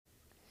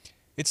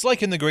It's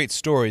like in the great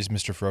stories,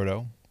 Mr.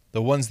 Frodo,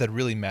 the ones that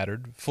really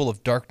mattered, full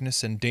of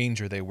darkness and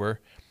danger they were,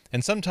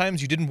 and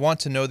sometimes you didn't want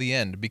to know the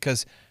end,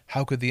 because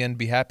how could the end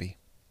be happy?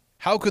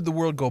 How could the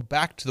world go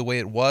back to the way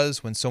it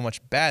was when so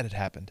much bad had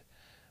happened?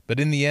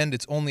 But in the end,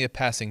 it's only a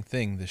passing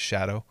thing, this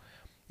shadow.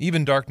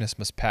 Even darkness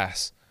must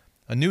pass.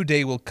 A new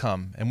day will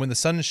come, and when the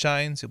sun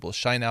shines, it will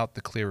shine out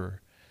the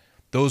clearer.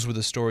 Those were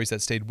the stories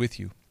that stayed with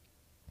you,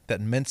 that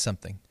meant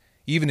something,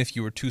 even if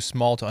you were too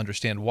small to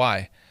understand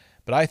why.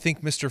 But I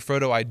think, Mr.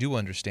 Frodo, I do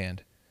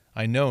understand.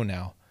 I know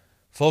now.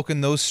 Folk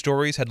in those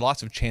stories had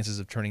lots of chances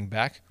of turning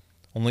back,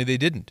 only they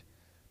didn't.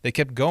 They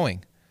kept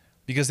going,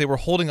 because they were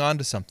holding on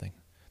to something,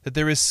 that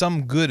there is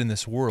some good in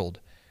this world,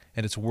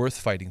 and it's worth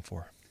fighting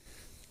for.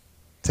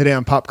 Today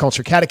on Pop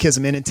Culture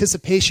Catechism, in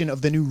anticipation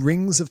of the new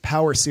Rings of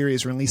Power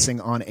series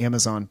releasing on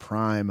Amazon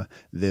Prime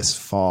this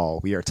fall,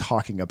 we are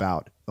talking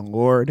about The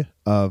Lord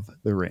of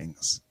the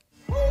Rings.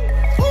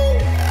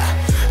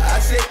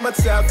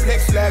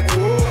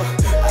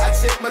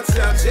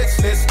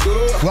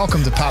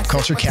 Welcome to Pop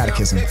Culture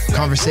Catechism,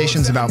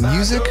 conversations about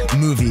music,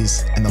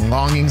 movies, and the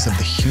longings of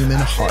the human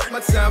heart.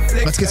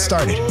 Let's get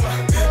started.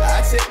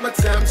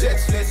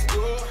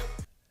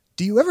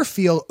 Do you ever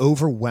feel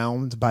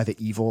overwhelmed by the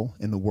evil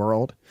in the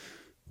world?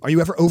 Are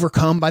you ever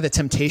overcome by the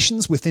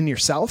temptations within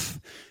yourself?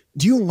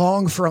 Do you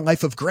long for a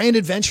life of grand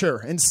adventure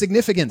and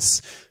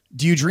significance?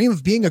 Do you dream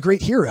of being a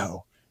great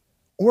hero?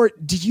 Or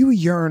do you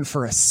yearn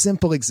for a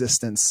simple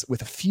existence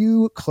with a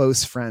few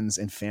close friends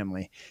and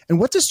family? And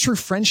what does true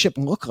friendship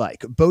look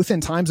like, both in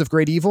times of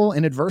great evil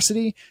and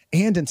adversity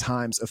and in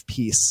times of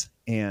peace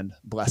and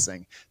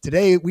blessing?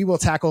 Today, we will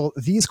tackle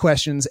these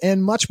questions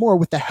and much more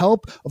with the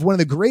help of one of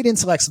the great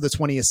intellects of the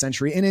 20th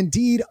century and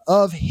indeed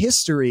of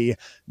history,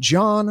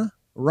 John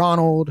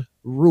Ronald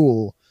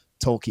Reuel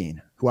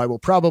Tolkien, who I will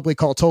probably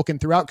call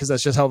Tolkien throughout because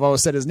that's just how I've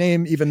always said his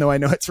name, even though I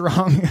know it's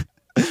wrong.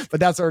 But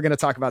that's what we're going to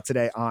talk about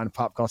today on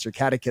Pop Culture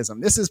Catechism.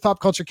 This is Pop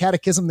Culture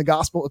Catechism, the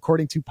gospel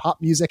according to pop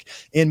music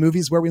and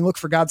movies, where we look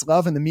for God's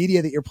love in the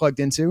media that you're plugged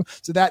into,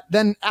 so that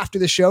then after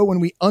the show, when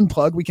we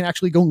unplug, we can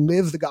actually go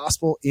live the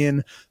gospel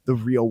in the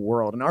real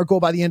world. And our goal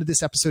by the end of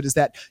this episode is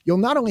that you'll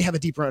not only have a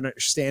deeper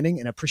understanding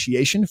and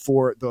appreciation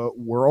for the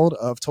world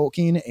of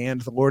Tolkien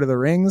and the Lord of the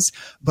Rings,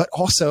 but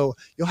also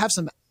you'll have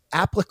some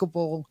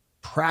applicable,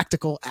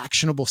 practical,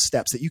 actionable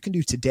steps that you can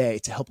do today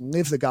to help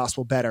live the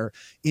gospel better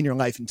in your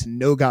life and to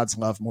know God's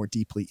love more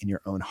deeply in your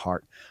own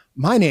heart.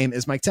 My name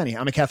is Mike Tenney.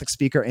 I'm a Catholic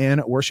speaker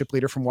and worship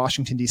leader from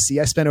Washington, D.C.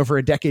 I spent over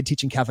a decade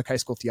teaching Catholic high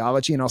school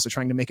theology and also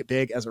trying to make it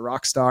big as a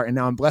rock star. And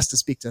now I'm blessed to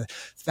speak to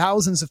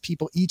thousands of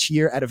people each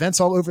year at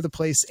events all over the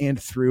place and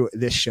through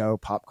this show,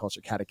 Pop Culture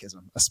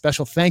Catechism. A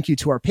special thank you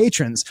to our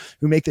patrons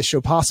who make this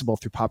show possible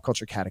through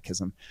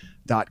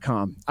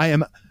popculturecatechism.com. I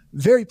am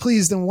very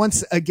pleased and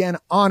once again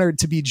honored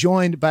to be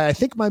joined by, I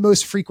think, my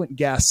most frequent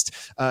guest,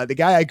 the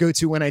guy I go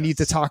to when I need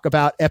to talk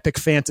about epic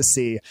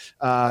fantasy.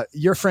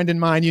 Your friend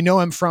and mine, you know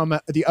him from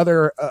the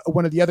other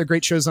one of the other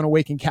great shows on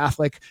Awaken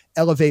Catholic,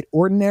 Elevate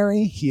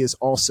Ordinary. He is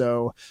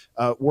also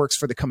works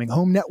for the Coming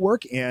Home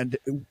Network, and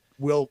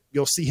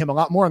you'll see him a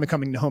lot more on the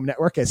Coming Home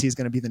Network as he's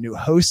going to be the new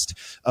host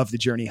of The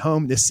Journey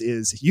Home. This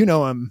is, you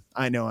know him,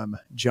 I know him,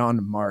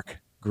 John Mark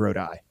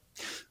Grodi.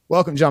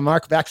 Welcome, John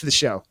Mark, back to the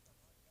show.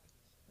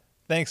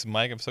 Thanks,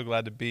 Mike. I'm so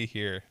glad to be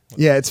here.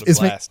 Yeah, it's been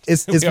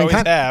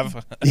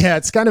yeah,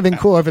 it's kind of been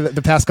cool over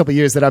the past couple of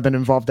years that I've been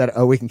involved at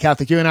Awaken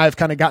Catholic. You and I have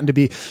kind of gotten to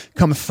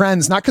become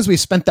friends, not because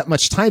we've spent that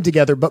much time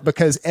together, but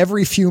because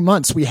every few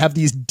months we have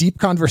these deep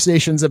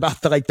conversations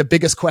about the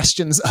biggest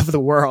questions of the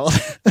world.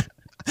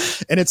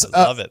 And it's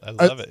I love it.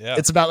 Yeah,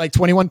 it's about like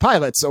 21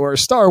 Pilots or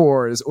Star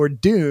Wars or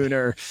Dune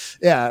or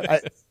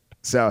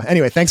So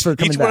anyway, thanks for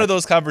coming back. Each one of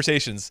those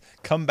conversations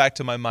come back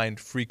to my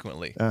mind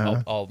frequently.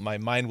 My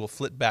mind will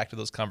flit back to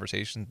those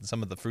conversations and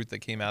some of the fruit that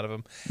came out of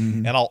them,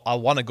 and I'll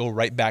want to go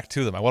right back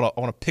to them. I want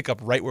to pick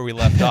up right where we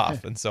left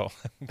off, and so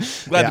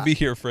glad to be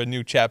here for a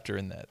new chapter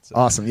in that. So.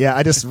 Awesome. Yeah,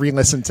 I just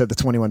re-listened to the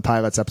 21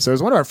 Pilots episode. It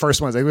was one of our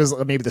first ones. It was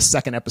maybe the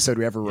second episode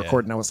we ever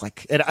recorded, and I was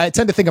like, and I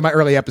tend to think of my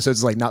early episodes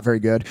as like not very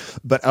good,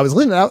 but I was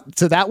listening out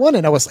to that one,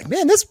 and I was like,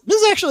 man, this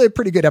is actually a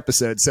pretty good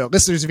episode. So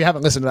listeners, if you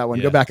haven't listened to that one,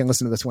 go back and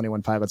listen to the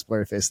 21 Pilots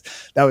Blurry Face.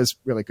 That was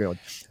really good.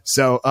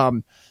 So,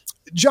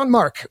 John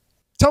Mark,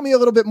 tell me a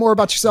little bit more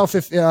about yourself.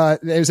 If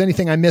there's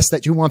anything I missed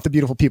that you want the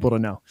beautiful people to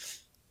know.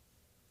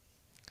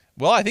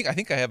 Well, I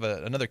think I have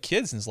another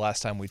kid since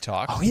last time we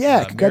talked. Oh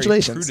yeah,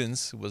 congratulations! Mary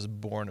Prudence was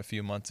born a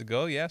few months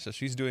ago. Yeah, so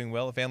she's doing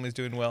well. The family's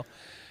doing well.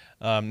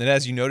 And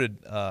as you noted,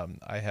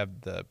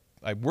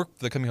 I work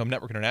for the Coming Home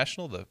Network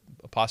International, the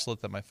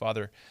apostolate that my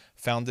father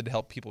founded to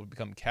help people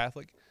become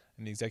Catholic.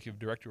 I'm the executive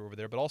director over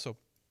there, but also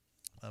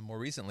more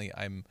recently,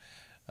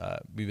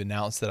 we've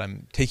announced that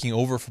I'm taking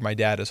over for my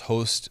dad as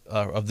host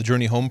of the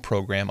Journey Home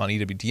program on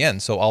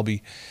EWTN. So I'll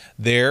be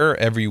there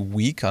every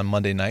week on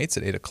Monday nights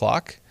at 8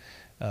 o'clock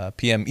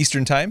p.m.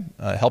 Eastern Time,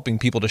 helping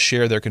people to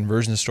share their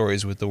conversion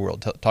stories with the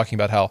world, talking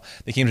about how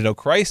they came to know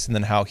Christ and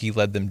then how he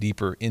led them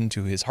deeper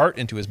into his heart,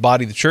 into his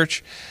body, the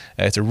church.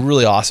 It's a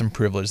really awesome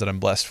privilege that I'm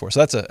blessed for.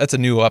 So that's a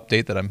new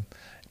update that I'm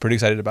pretty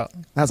excited about.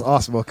 That's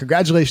awesome. Well,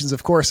 congratulations,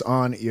 of course,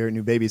 on your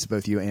new babies,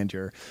 both you and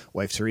your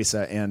wife,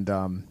 Teresa. And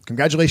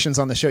congratulations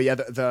on the show. Yeah,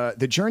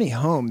 the journey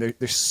home,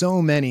 there's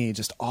so many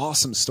just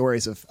awesome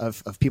stories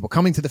of people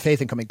coming to the faith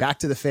and coming back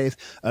to the faith.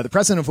 The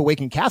president of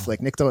Awakening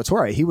Catholic, Nick De La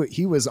Torre,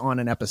 he was on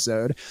an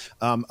episode.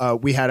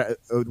 We had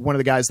one of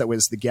the guys that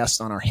was the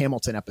guest on our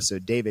Hamilton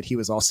episode, David. He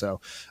was also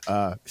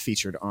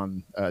featured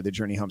on the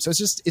journey home. So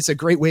it's a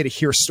great way to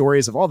hear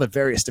stories of all the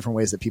various different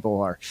ways that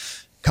people are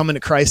coming to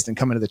Christ and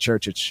coming to the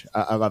church. Which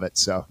I love it.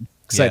 So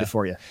excited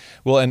for you.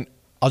 Well, and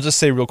I'll just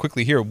say real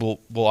quickly here, we'll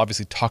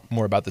obviously talk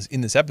more about this in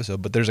this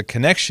episode, but there's a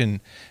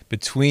connection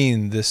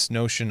between this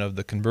notion of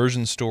the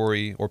conversion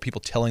story or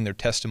people telling their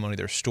testimony,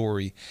 their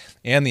story,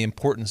 and the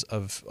importance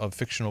of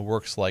fictional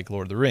works like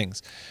Lord of the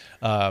Rings.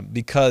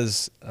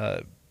 Because,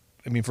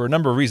 for a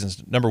number of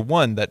reasons. Number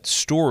one, that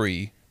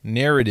story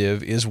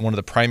narrative is one of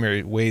the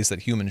primary ways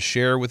that humans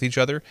share with each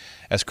other.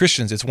 As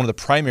Christians, it's one of the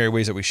primary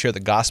ways that we share the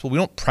gospel. We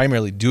don't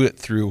primarily do it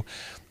through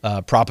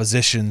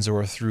propositions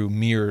or through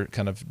mere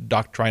kind of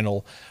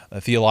doctrinal,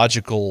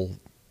 theological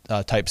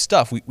type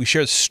stuff. We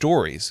share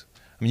stories.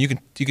 I mean,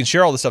 you can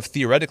share all this stuff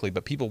theoretically,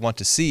 but people want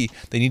to see,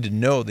 they need to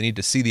know, they need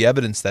to see the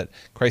evidence that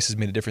Christ has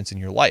made a difference in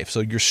your life. So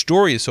your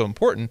story is so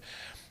important.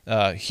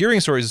 Hearing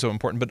stories is so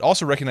important, but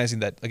also recognizing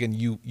that, again,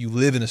 you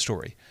live in a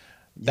story.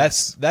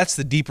 Yes. That's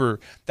the deeper.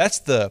 That's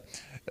the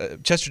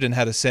Chesterton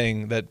had a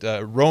saying that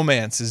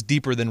romance is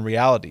deeper than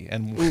reality,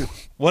 and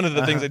one of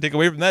the things I take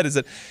away from that is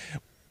that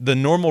the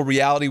normal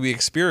reality we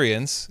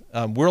experience,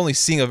 we're only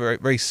seeing a very,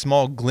 very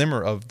small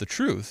glimmer of the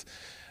truth,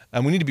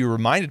 and we need to be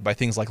reminded by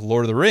things like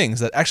Lord of the Rings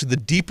that actually the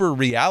deeper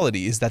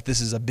reality is that this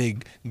is a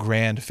big,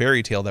 grand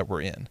fairy tale that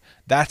we're in.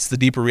 That's the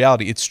deeper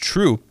reality. It's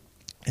true.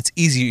 It's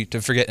easy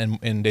to forget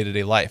in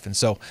day-to-day life, and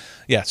so,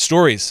 yeah,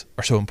 stories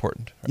are so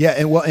important. Yeah,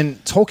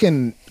 and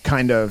Tolkien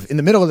kind of in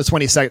the middle of the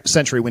 20th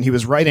century when he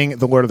was writing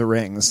The Lord of the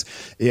Rings,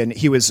 and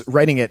he was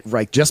writing it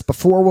right just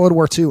before World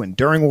War II and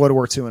during World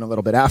War II and a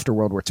little bit after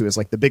World War II, is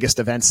like the biggest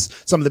events,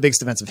 some of the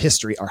biggest events of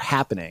history are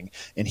happening.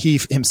 And he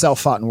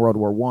himself fought in World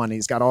War I. And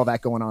he's got all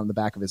that going on in the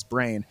back of his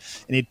brain.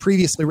 And he'd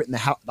previously written the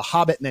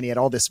Hobbit, and then he had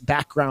all this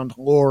background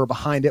lore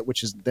behind it,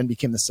 which then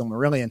became the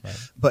Silmarillion. Right.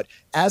 But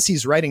as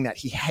he's writing that,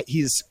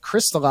 he's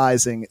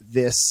crystallizing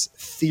this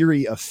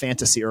theory of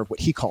fantasy, or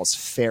what he calls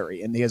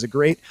fairy. And he has a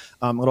great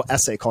little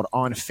essay called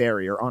On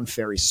Fairy, or On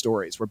Fairy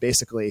Stories, where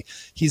basically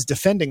he's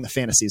defending the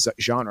fantasy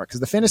genre,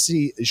 because the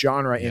fantasy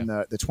genre in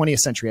the 20th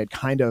century had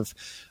kind of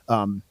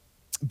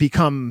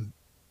become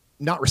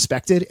not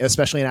respected,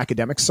 especially in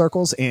academic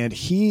circles. And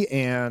he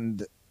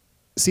and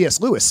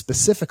C.S. Lewis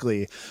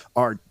specifically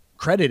are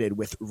credited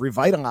with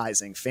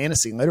revitalizing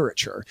fantasy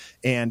literature.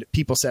 And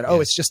people said,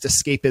 oh, it's just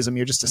escapism.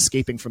 You're just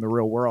escaping from the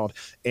real world.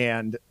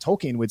 And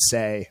Tolkien would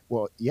say,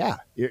 well, yeah,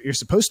 you're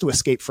supposed to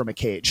escape from a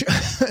cage.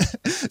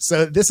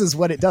 So this is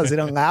what it does. It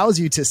allows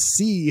you to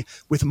see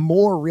with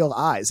more real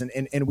eyes.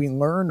 And we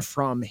learn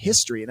from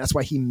history. And that's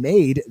why he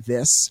made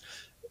this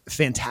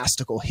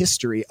fantastical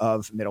history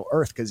of Middle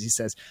Earth, because he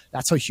says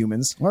that's how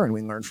humans learn.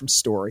 We learn from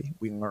story,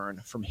 we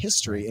learn from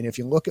history. And if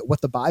you look at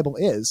what the Bible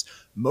is,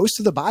 most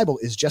of the Bible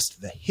is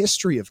just the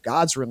history of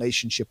God's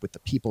relationship with the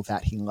people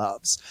that he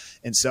loves.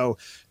 And so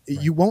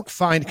you won't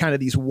find kind of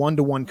these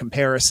one-to-one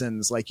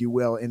comparisons like you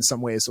will in some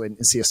ways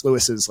in C.S.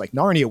 Lewis's like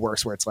Narnia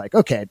works, where it's like,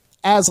 okay,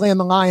 Aslan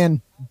the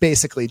lion,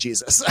 basically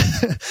Jesus.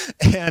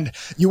 And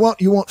you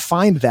won't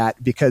find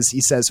that, because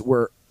he says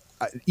we're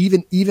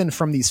even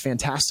from these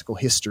fantastical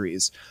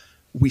histories,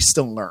 we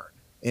still learn,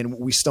 and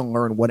we still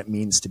learn what it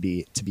means to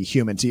be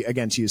human.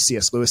 To use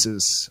C.S.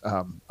 Lewis's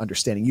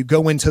understanding, you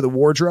go into the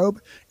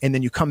wardrobe, and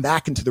then you come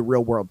back into the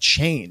real world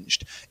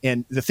changed.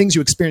 And the things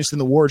you experienced in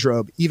the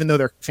wardrobe, even though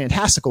they're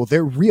fantastical,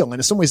 they're real, and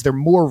in some ways, they're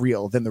more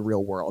real than the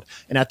real world.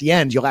 And at the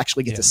end, you'll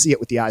actually get to see it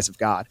with the eyes of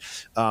God.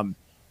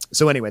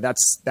 So anyway,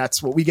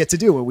 that's what we get to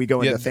do when we go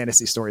into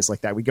fantasy stories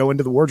like that. We go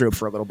into the wardrobe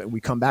for a little bit, and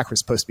we come back, we're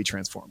supposed to be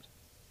transformed.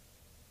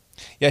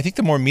 Yeah, I think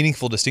the more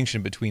meaningful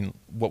distinction between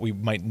what we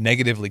might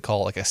negatively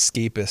call like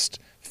escapist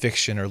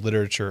fiction or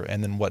literature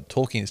and then what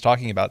Tolkien is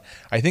talking about,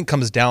 I think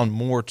comes down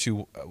more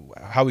to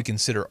how we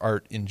consider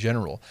art in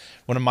general.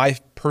 One of my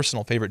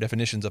personal favorite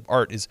definitions of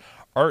art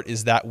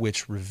is that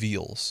which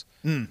reveals.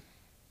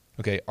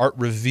 Okay, art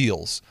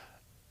reveals.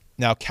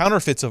 Now,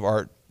 counterfeits of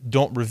art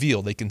don't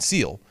reveal, they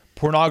conceal.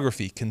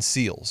 Pornography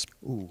conceals.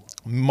 Ooh.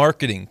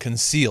 Marketing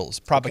conceals.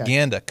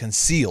 Propaganda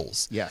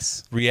conceals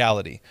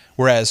reality.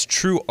 Whereas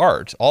true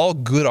art, all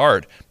good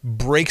art,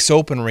 breaks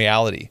open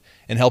reality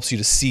and helps you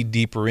to see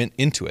deeper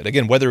into it.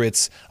 Again, whether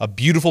it's a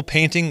beautiful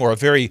painting or a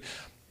very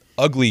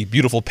ugly,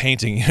 beautiful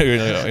painting,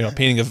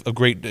 painting of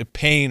great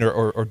pain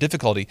or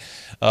difficulty,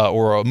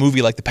 or a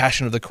movie like The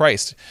Passion of the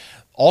Christ,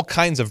 all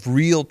kinds of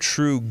real,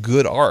 true,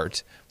 good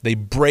art, they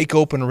break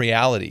open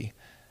reality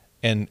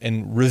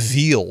and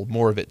reveal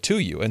more of it to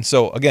you. And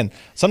so, again,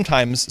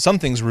 sometimes some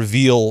things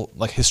reveal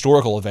like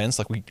historical events,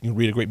 like we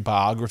read a great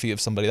biography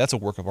of somebody. That's a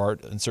work of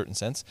art in a certain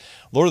sense.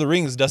 Lord of the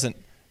Rings doesn't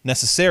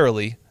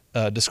necessarily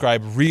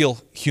describe real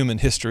human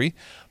history,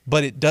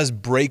 but it does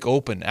break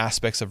open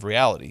aspects of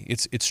reality.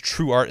 It's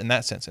true art in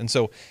that sense. And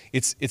so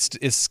it's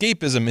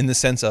escapism in the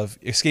sense of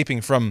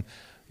escaping from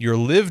your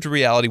lived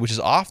reality, which is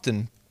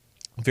often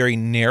very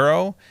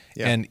narrow,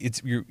 and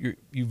you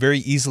very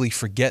easily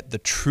forget the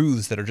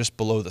truths that are just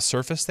below the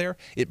surface there.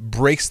 It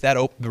breaks that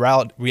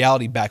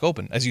reality back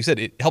open. As you said,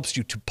 it helps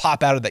you to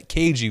pop out of that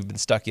cage you've been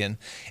stuck in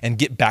and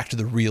get back to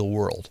the real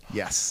world.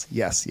 Yes.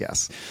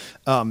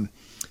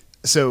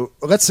 So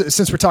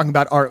since we're talking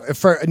about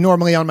art,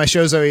 normally on my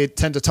shows, I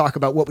tend to talk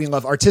about what we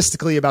love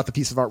artistically about the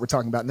piece of art we're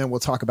talking about, and then we'll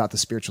talk about the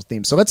spiritual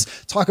theme. So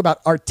let's talk about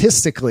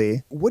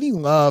artistically. What do you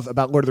love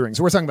about Lord of the Rings?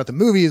 We're talking about the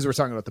movies, we're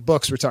talking about the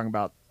books, we're talking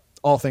about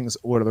all things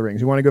Lord of the Rings.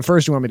 You want to go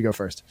first? Or you want me to go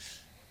first?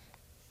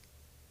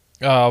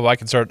 Well, I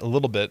can start a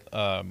little bit.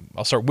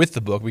 I'll start with the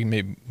book. We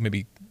can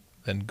maybe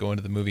then go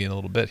into the movie in a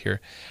little bit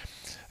here.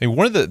 I mean,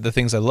 one of the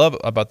things I love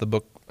about the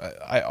book,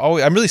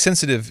 I'm really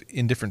sensitive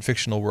in different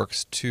fictional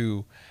works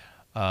to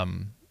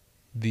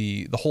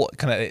the whole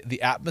kind of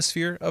the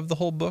atmosphere of the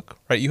whole book,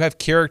 right? You have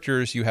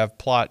characters, you have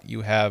plot,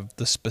 you have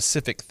the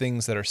specific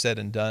things that are said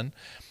and done,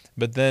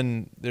 but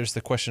then there's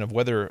the question of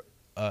whether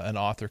an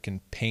author can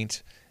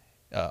paint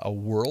a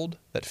world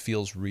that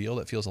feels real,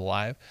 that feels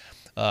alive,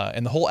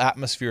 and the whole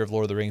atmosphere of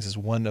Lord of the Rings is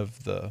one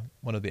of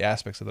the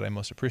aspects that I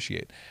most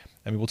appreciate.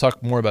 I mean, we'll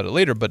talk more about it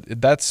later,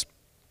 but that's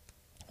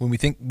when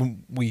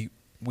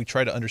we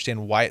try to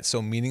understand why it's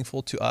so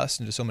meaningful to us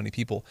and to so many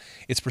people.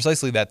 It's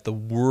precisely that the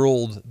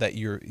world that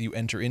you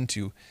enter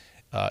into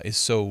is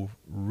so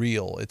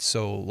real. It's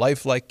so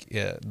lifelike.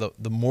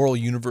 The moral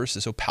universe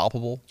is so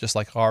palpable, just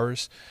like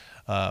ours.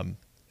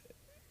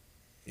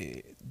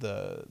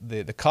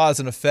 The cause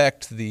and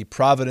effect, the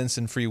providence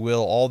and free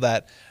will, all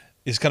that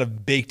is kind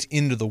of baked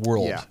into the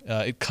world.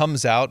 Yeah. It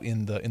comes out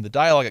in the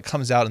dialogue, it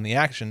comes out in the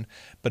action,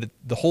 but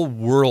the whole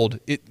world,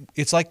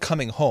 it's like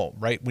coming home,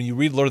 right? When you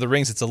read Lord of the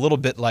Rings, it's a little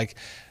bit like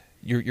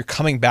you're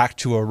coming back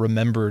to a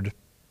remembered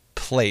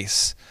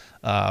place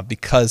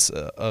because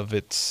of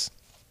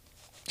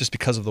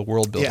the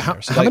world building. Yeah,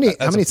 there. So how many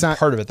times?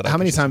 Part of it that how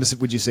many times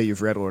would you say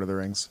you've read Lord of the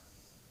Rings?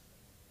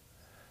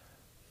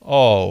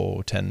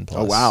 10 plus.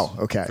 Oh wow,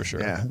 okay, for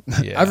sure. Yeah.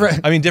 I've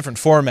read. I mean, different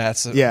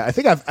formats. Yeah,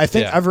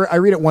 I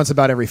read it once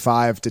about every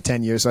 5 to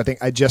 10 years. So I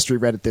think I just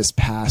reread it this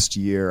past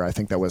year. I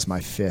think that was my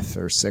 5th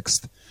or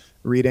 6th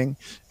reading,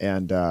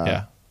 and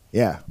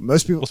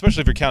most people,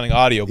 especially if you're counting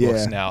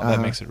audiobooks now, that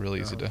makes it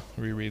really easy to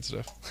reread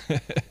stuff.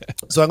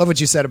 So I love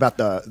what you said about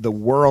the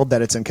world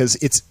that it's in, because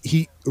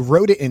he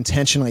wrote it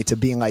intentionally to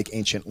be like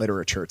ancient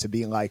literature, to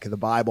be like the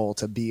Bible,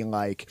 to be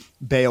like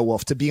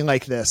Beowulf, to be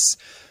like this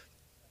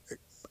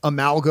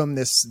amalgam,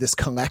 this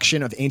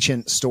collection of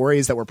ancient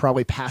stories that were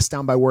probably passed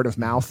down by word of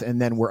mouth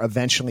and then were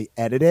eventually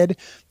edited.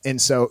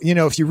 And so,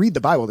 if you read the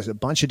Bible, there's a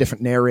bunch of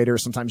different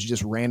narrators. Sometimes you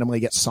just randomly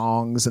get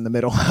songs in the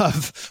middle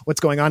of what's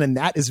going on. And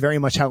that is very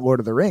much how Lord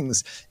of the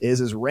Rings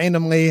is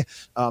randomly,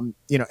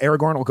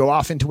 Aragorn will go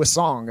off into a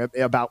song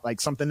about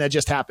like something that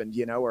just happened,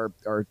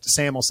 or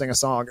Sam will sing a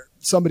song, or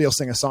somebody will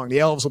sing a song. The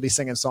elves will be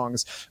singing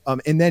songs.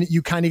 And then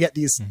you kind of get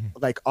these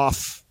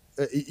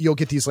you'll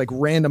get these like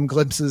random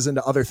glimpses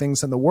into other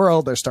things in the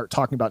world. They start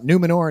talking about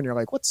Numenor and you're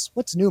like, what's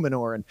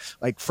Numenor? And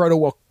like Frodo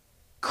will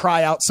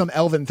cry out some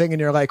elven thing and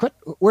you're like,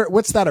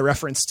 what's that a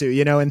reference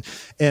to,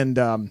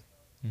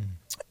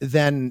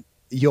 then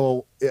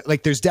you'll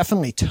like, there's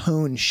definitely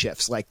tone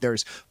shifts. Like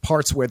there's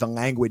parts where the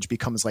language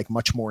becomes like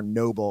much more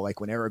noble, like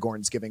when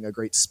Aragorn's giving a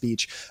great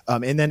speech.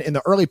 And then in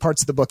the early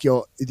parts of the book,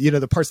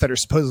 the parts that are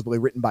supposedly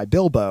written by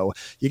Bilbo,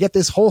 you get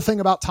this whole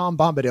thing about Tom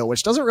Bombadil,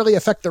 which doesn't really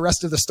affect the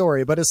rest of the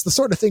story, but it's the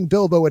sort of thing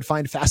Bilbo would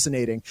find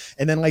fascinating.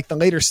 And then like the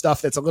later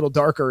stuff that's a little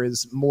darker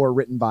is more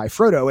written by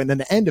Frodo. And then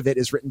the end of it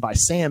is written by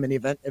Sam. And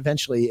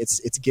eventually it's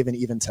given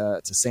even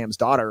to Sam's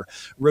daughter,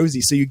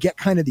 Rosie. So you get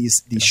kind of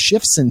these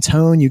shifts in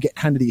tone, you get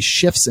kind of these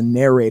shifts in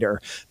narrator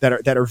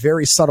that are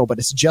very subtle, but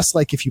it's just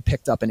like if you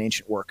picked up an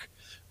ancient work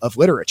of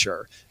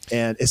literature.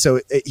 And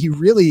so he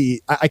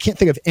really, I can't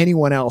think of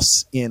anyone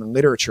else in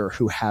literature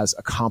who has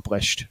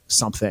accomplished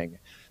something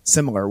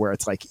similar, where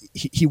it's like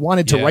he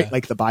wanted to write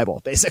like the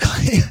Bible,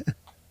 basically.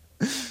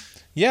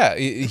 Yeah,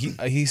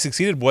 he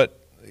succeeded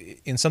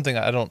in something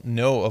I don't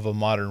know of a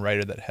modern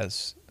writer that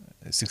has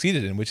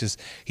succeeded in, which is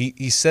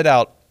he set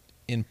out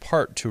in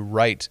part to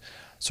write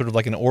sort of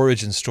like an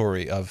origin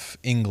story of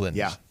England.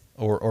 Yeah.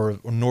 Or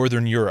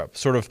Northern Europe,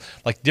 sort of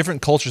like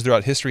different cultures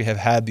throughout history have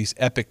had these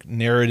epic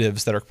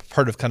narratives that are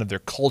part of kind of their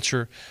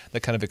culture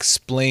that kind of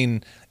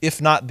explain,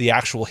 if not the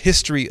actual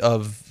history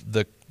of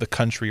the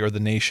country or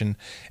the nation,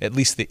 at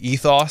least the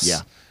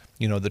ethos,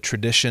 the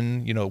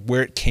tradition,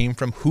 where it came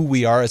from, who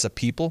we are as a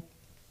people.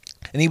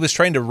 And he was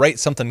trying to write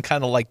something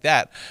kind of like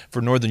that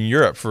for Northern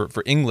Europe,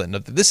 for England.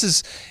 This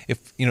is,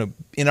 if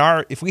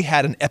we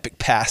had an epic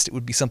past, it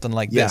would be something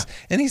like this.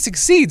 And he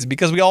succeeds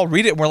because we all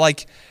read it and we're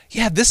like,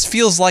 yeah, this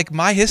feels like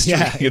my history.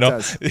 Yeah, it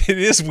does. It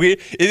is weird.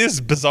 It is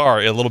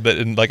bizarre a little bit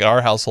in like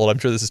our household. I'm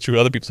sure this is true in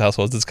other people's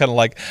households. It's kind of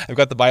like I've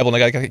got the Bible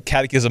and I got a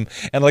catechism,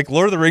 and like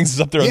Lord of the Rings is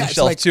up there on the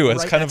shelf like too.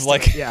 It's kind of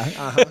like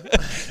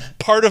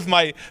part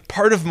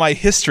of my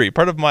history,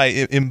 part of my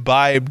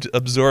imbibed,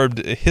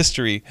 absorbed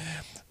history.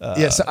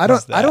 So I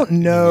don't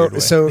know.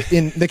 So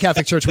in the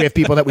Catholic Church, we have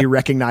people that we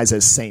recognize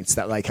as saints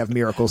that like have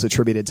miracles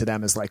attributed to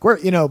them as like,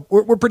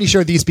 we're pretty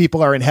sure these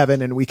people are in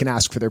heaven and we can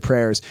ask for their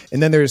prayers.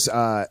 And then there's,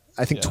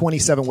 I think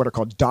 27 what are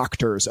called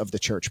doctors of the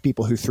church,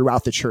 people who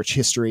throughout the church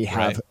history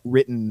have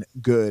written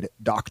good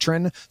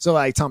doctrine. So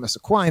like Thomas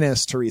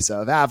Aquinas, Teresa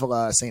of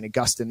Avila, St.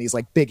 Augustine, these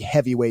like big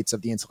heavyweights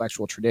of the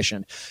intellectual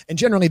tradition. And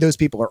generally those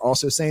people are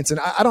also saints. And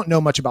I don't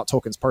know much about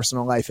Tolkien's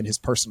personal life and his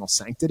personal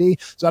sanctity.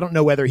 So I don't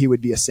know whether he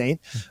would be a saint,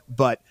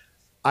 but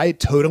I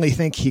totally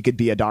think he could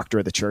be a doctor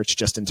of the church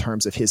just in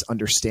terms of his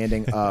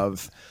understanding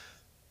of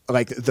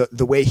like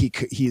the way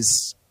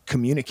he's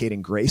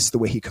communicating grace, the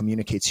way he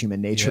communicates human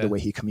nature, the way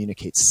he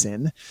communicates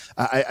sin.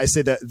 I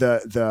say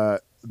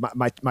that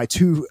my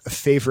two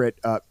favorite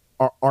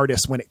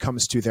artists when it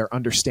comes to their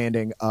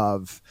understanding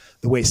of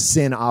the way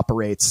sin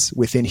operates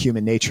within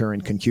human nature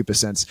and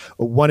concupiscence.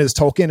 One is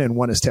Tolkien and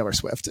one is Taylor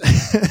Swift.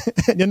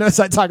 And you notice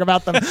I talk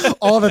about them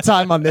all the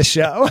time on this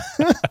show.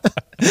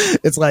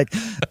 It's like,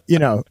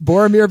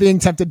 Boromir being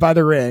tempted by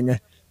the ring,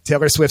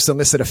 Taylor Swift's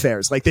illicit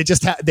affairs. Like they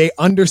just they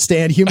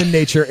understand human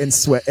nature and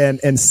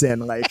sin,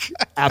 like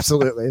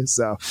absolutely.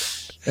 So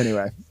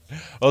anyway,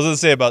 I was going to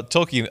say about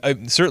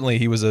Tolkien, certainly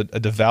he was a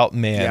devout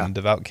man,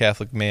 devout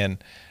Catholic man,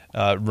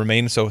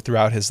 remained so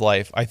throughout his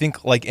life. I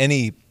think like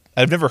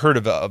I've never heard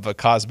of a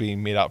cause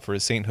being made out for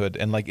his sainthood,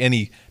 and like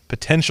any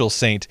potential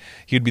saint,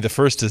 he would be the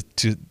first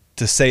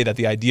to say that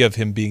the idea of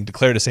him being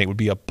declared a saint would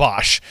be a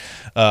bosh.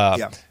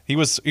 He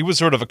was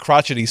sort of a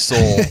crotchety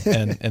soul,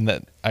 and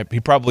that he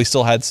probably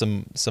still had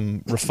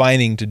some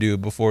refining to do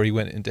before he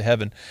went into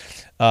heaven.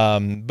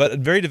 But a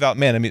very devout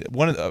man. I mean,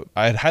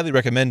 I'd highly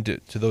recommend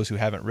to those who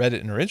haven't read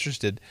it and are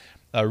interested,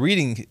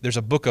 reading. There's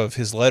a book of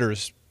his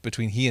letters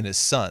between he and his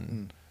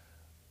son.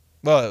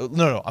 Well,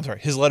 no, I'm sorry.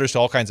 His letters to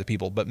all kinds of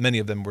people, but many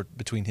of them were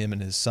between him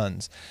and his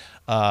sons.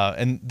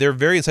 And they're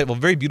very insightful,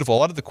 very beautiful. A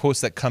lot of the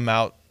quotes that come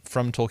out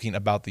from Tolkien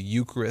about the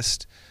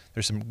Eucharist,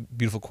 there's some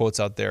beautiful quotes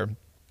out there,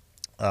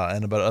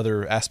 and about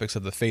other aspects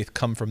of the faith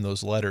come from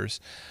those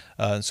letters.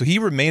 So he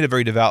remained a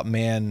very devout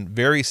man,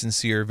 very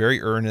sincere, very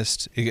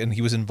earnest, and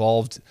he was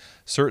involved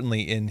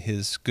certainly in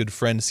his good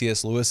friend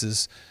C.S.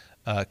 Lewis's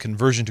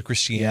conversion to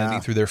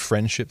Christianity through their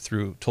friendship,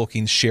 through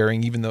Tolkien's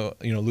sharing, even though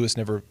Lewis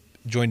never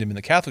joined him in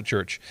the Catholic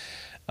Church.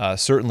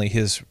 Certainly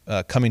his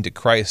coming to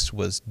Christ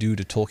was due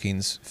to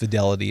Tolkien's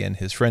fidelity and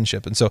his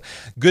friendship. And so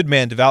good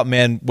man, devout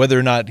man, whether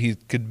or not he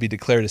could be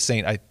declared a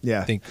saint, I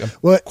think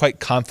I'm quite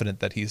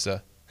confident that he's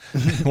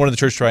one of the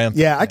church triumphant.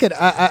 Yeah,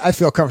 I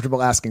feel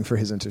comfortable asking for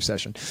his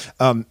intercession.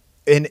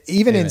 And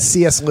even in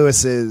C.S.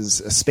 Lewis's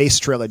space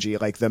trilogy,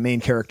 like the main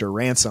character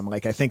Ransom,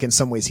 like I think in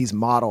some ways he's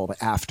modeled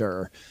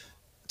after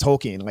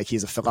Tolkien. Like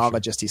he's a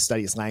philologist, he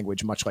studies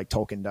language much like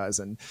Tolkien does.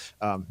 And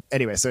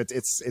anyway, so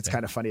it's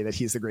kind of funny that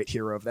he's the great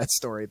hero of that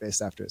story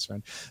based after his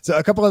friend. So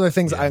a couple other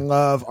things I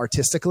love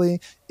artistically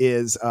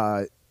is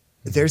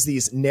there's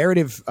these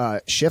narrative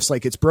shifts.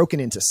 Like it's broken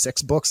into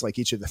 6 books. Like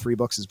each of the 3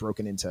 books is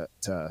broken into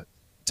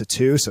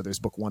 2. So there's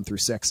book 1 through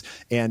 6.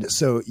 And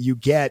so you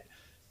get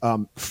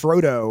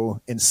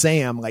Frodo and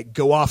Sam like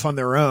go off on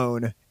their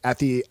own at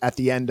the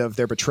end of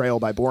their betrayal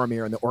by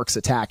Boromir and the orcs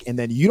attack, and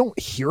then you don't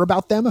hear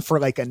about them for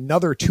like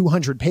another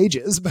 200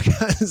 pages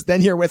because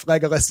then you're with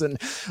Legolas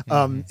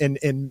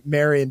and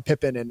Merry and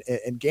Pippin and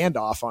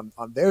Gandalf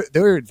on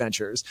their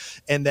adventures,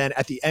 and then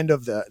at the end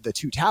of the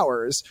 2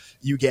 Towers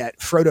you get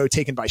Frodo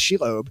taken by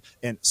Shelob,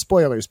 and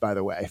spoilers by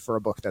the way for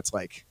a book that's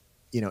like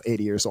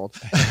 80 years old.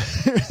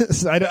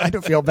 So I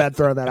don't feel bad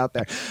throwing that out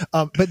there.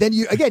 But then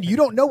you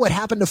don't know what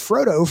happened to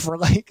Frodo for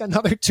like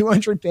another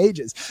 200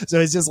 pages. So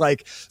it's just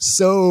like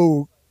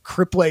so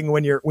crippling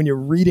when you're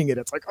reading it.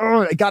 It's like,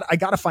 oh, I got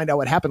to find out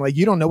what happened. Like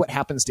you don't know what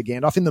happens to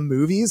Gandalf in the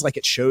movies. Like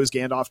it shows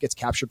Gandalf gets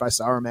captured by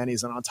Saruman,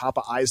 he's on top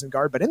of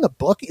Isengard, but in the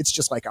book it's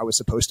just like I was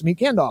supposed to meet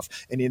Gandalf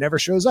and he never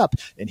shows up,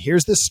 and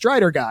here's this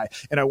Strider guy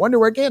and I wonder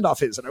where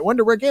Gandalf is, and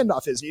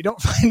you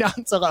don't find out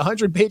until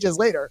 100 pages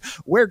later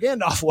where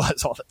Gandalf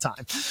was all the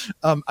time.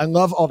 I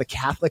love all the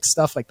Catholic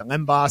stuff, like the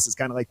Lembas is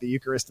kind of like the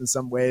Eucharist in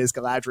some ways.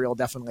 Galadriel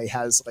definitely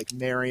has like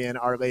Marian,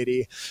 Our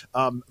Lady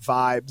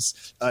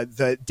vibes.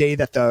 The day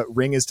that the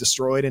ring is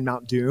destroyed in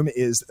Mount Doom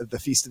is the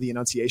Feast of the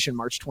Annunciation,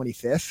 March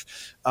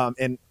 25th.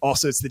 And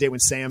also it's the day when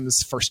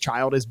Sam's first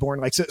child is born.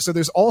 Like, so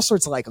there's all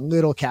sorts of like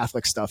little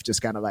Catholic stuff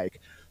just kind of like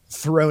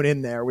thrown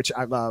in there, which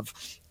I love.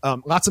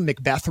 Lots of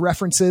Macbeth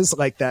references,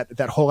 like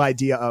that whole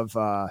idea of,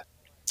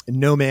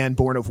 no man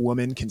born of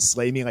woman can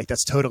slay me. Like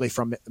that's totally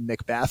from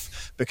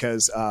Macbeth,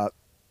 because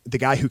the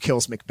guy who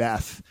kills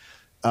Macbeth,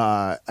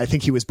 I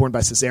think he was born by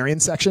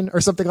cesarean section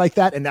or something like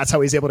that. And that's how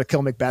he's able to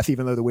kill Macbeth,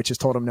 even though the witches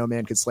told him no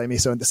man could slay me.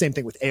 So the same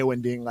thing with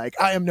Éowyn being like,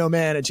 I am no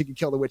man, and she can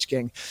kill the Witch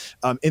King.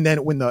 And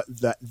then when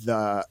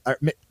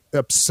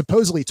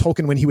supposedly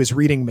Tolkien, when he was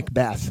reading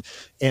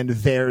Macbeth, and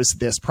there's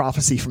this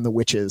prophecy from the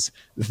witches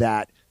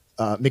that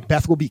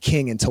Macbeth will be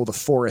king until the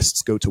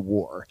forests go to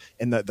war,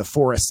 and the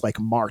forests like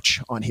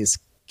march on his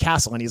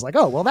castle. And he's like,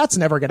 oh, well, that's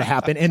never going to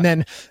happen. And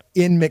then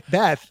in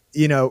Macbeth,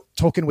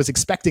 Tolkien was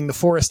expecting the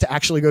forest to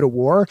actually go to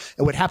war.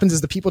 And what happens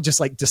is the people just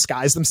like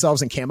disguise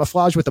themselves in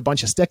camouflage with a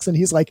bunch of sticks. And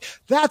he's like,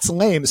 that's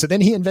lame. So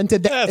then he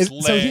invented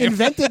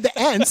the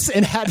Ents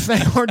and had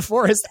Fangorn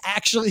Forest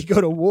actually go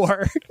to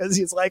war because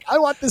he's like, I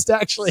want this to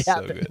actually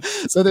happen.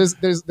 So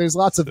there's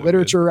lots of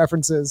literature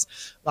references,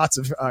 lots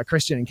of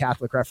Christian and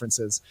Catholic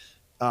references.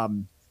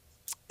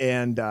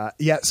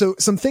 So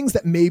some things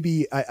that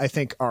maybe I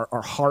think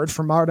are hard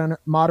for modern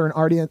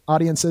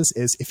audiences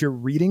is if you're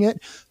reading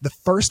it, the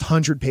first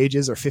 100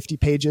 pages or 50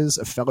 pages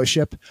of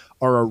Fellowship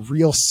are a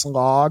real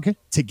slog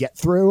to get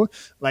through.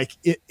 Like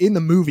in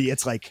the movie,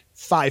 it's like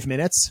 5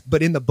 minutes,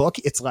 but in the book,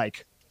 it's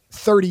like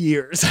 30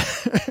 years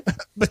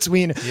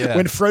between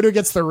when Frodo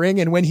gets the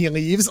ring and when he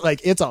leaves. Like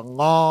it's a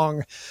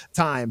long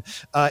time.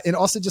 And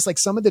also just like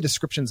some of the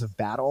descriptions of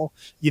battle,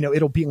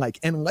 it'll be like,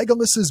 and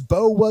Legolas's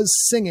bow was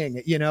singing,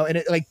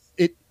 and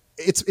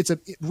it's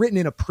written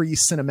in a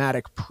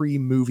pre-cinematic,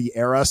 pre-movie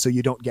era. So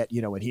you don't get,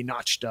 when he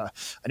notched an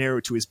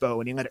arrow to his bow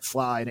and he let it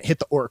fly and it hit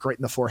the orc right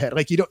in the forehead.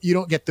 Like you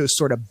don't get those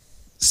sort of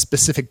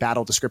specific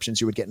battle descriptions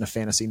you would get in a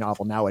fantasy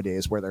novel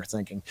nowadays where they're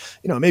thinking,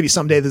 maybe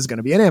someday this is going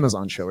to be an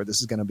Amazon show or this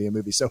is going to be a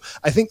movie. So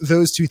I think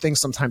those two things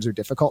sometimes are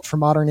difficult for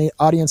modern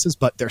audiences,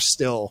 but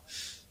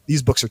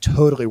these books are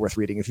totally worth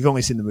reading. If you've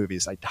only seen the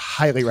movies, I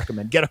highly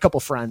recommend get a couple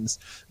friends,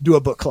 do a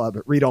book club,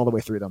 read all the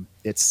way through them.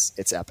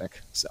 It's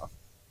epic. So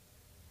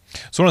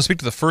I want to speak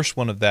to the first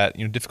one of that,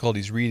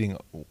 difficulties reading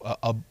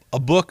a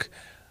book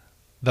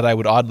that I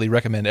would oddly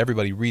recommend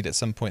everybody read at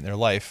some point in their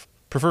life,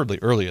 preferably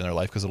early in their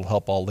life because it'll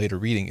help all later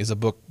reading, is a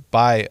book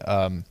by,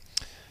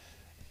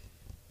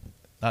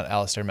 not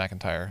Alistair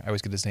McIntyre. I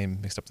always get his name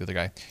mixed up with the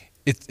other guy.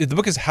 The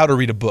book is How to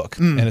Read a Book,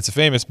 and it's a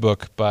famous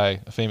book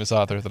by a famous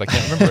author that I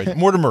can't remember.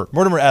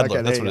 Mortimer Adler,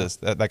 okay, that's what it is,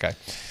 that guy.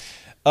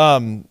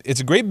 It's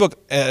a great book.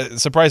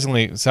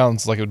 Surprisingly, it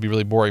sounds like it would be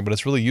really boring, but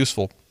it's really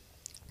useful.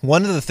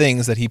 One of the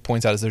things that he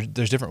points out is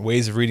there's different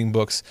ways of reading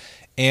books,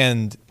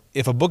 and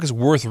if a book is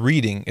worth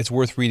reading, it's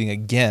worth reading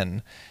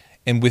again.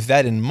 And with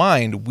that in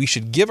mind, we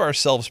should give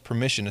ourselves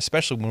permission,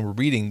 especially when we're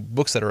reading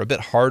books that are a bit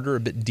harder, a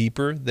bit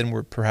deeper than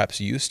we're perhaps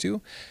used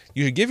to.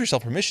 You should give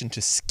yourself permission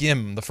to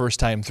skim the first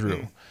time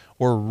through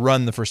or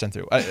run the first time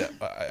through.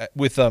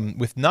 With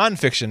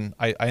nonfiction,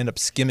 I end up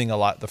skimming a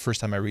lot the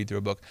first time I read through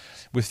a book.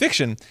 With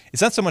fiction,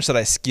 it's not so much that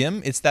I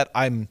skim, it's that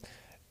I'm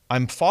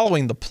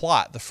following the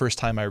plot the first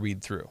time I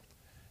read through.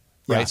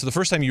 Right. Yeah. So the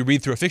first time you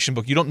read through a fiction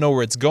book, you don't know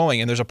where it's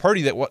going, and there's a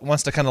party that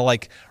wants to kind of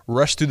like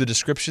rush through the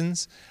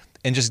descriptions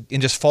and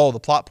just follow the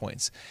plot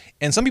points.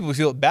 And some people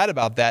feel bad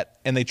about that,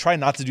 and they try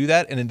not to do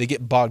that, and then they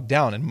get bogged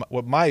down. And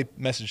what my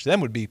message to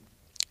them would be,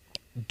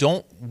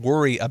 don't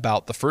worry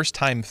about the first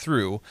time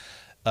through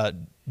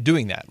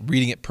doing that,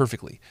 reading it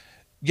perfectly.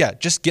 Yeah,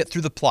 just get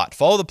through the plot.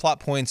 Follow the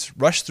plot points,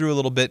 rush through a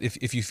little bit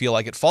if you feel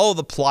like it. Follow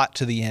the plot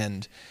to the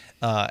end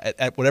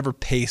at whatever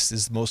pace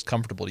is most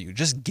comfortable to you.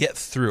 Just get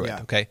through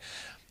it, okay?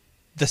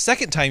 The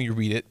second time you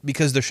read it,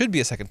 because there should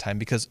be a second time,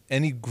 because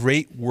any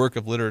great work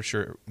of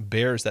literature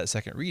bears that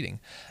second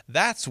reading,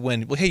 that's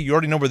when, well, hey, you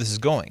already know where this is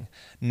going.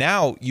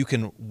 Now you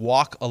can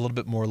walk a little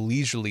bit more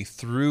leisurely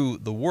through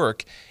the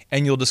work,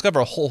 and you'll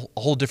discover a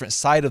whole different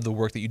side of the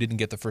work that you didn't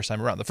get the first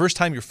time around. The first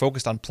time you're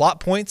focused on plot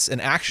points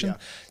and action. Yeah.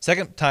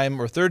 Second time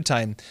or third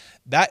time,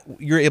 that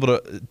you're able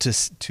to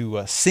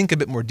sink a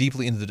bit more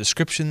deeply into the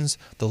descriptions,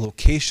 the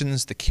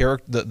locations, the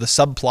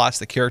subplots,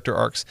 the character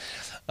arcs.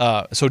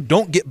 So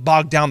don't get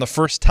bogged down the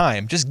first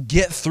time. Just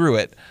get through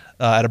it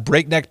at a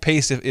breakneck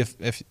pace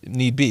if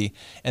need be.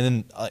 And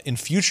then in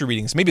future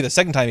readings, maybe the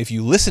second time, if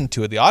you listen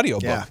to it, the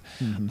audiobook,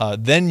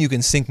 then you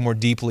can sink more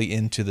deeply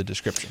into the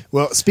description.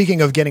 Well,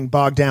 speaking of getting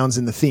bogged down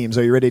in the themes,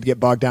 are you ready to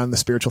get bogged down in the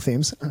spiritual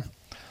themes?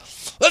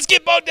 Let's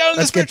get bogged down in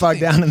the spiritual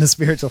themes. Let's get bogged down in the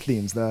spiritual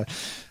themes.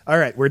 All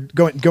right, we're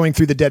going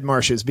through the dead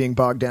marshes, being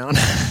bogged down.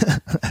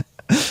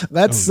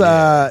 Let's.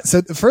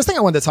 So the first thing I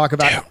wanted to talk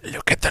about. Don't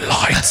look at the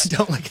lights.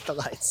 Don't look at the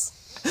lights.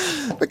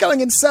 We're going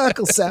in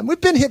circles, Sam.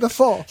 We've been here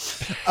before.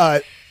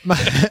 I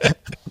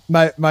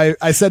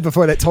said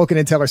before that Tolkien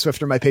and Taylor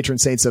Swift are my patron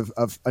saints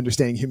of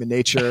understanding human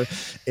nature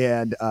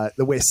and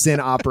the way sin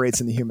operates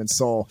in the human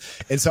soul.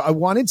 And so I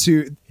wanted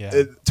to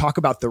talk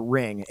about the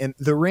ring. And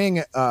the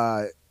ring,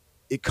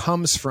 it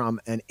comes from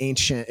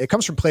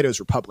Plato's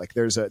Republic.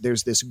 There's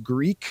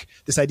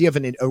this idea of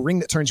a ring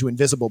that turns you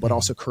invisible, but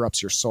also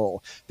corrupts your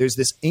soul. There's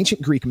this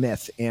ancient Greek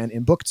myth. And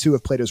in book 2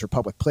 of Plato's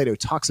Republic, Plato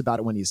talks about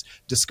it when he's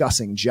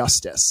discussing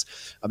justice.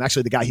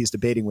 Actually, the guy he's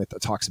debating with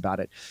talks about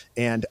it.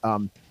 And,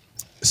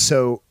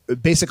 so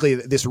basically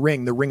this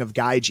ring, the ring of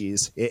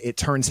Gyges, it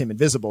turns him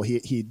invisible.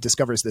 He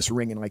discovers this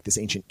ring in like this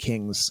ancient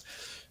king's,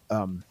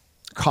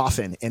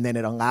 coffin, and then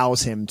it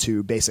allows him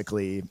to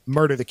basically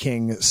murder the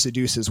king,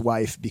 seduce his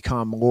wife,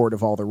 become lord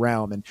of all the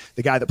realm. And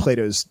the guy that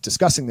Plato's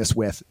discussing this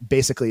with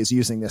basically is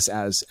using this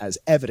as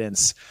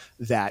evidence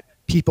that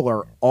people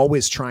are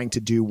always trying to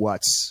do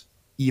what's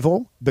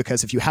evil,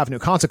 because if you have no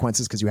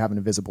consequences because you have an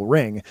invisible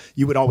ring,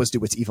 you would always do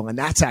what's evil. And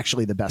that's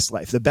actually the best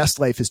life. The best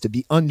life is to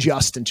be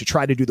unjust and to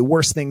try to do the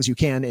worst things you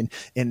can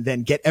and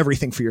then get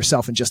everything for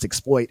yourself and just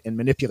exploit and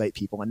manipulate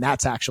people. And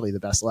that's actually the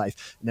best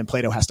life. And then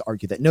Plato has to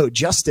argue that no,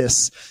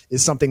 justice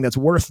is something that's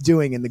worth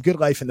doing, and the good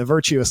life and the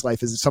virtuous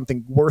life is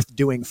something worth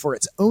doing for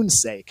its own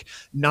sake,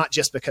 not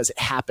just because it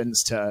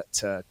happens to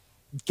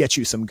get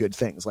you some good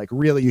things. Like,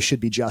 really, you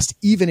should be just,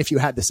 even if you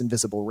had this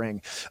invisible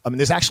ring.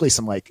 There's actually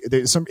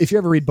if you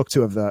ever read book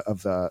 2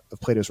 of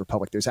Plato's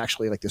Republic, there's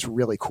actually like this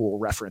really cool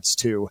reference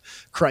to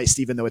Christ,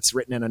 even though it's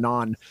written in a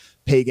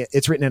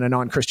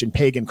non-Christian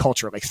pagan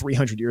culture, like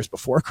 300 years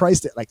before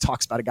Christ. It like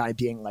talks about a guy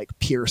being like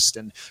pierced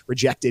and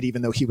rejected,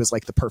 even though he was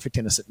like the perfect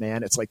innocent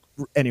man. It's like,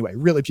 anyway,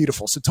 really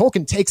beautiful. So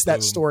Tolkien takes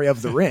that story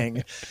of the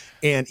ring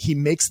and he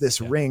makes this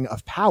ring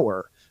of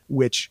power,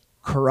 which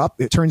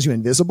it turns you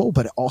invisible,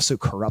 but it also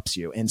corrupts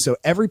you. And so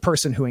every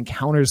person who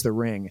encounters the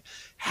ring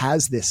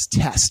has this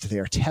test.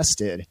 They're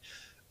tested.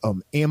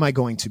 Am I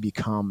going to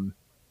become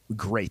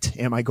great?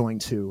 Am I going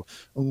to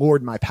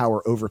lord my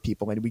power over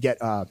people? And we get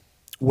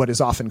what is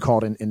often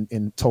called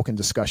in Tolkien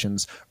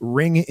discussions,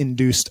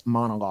 ring-induced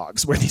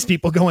monologues, where these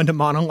people go into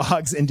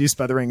monologues induced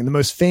by the ring. And the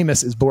most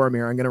famous is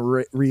Boromir. I'm going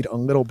to read a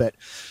little bit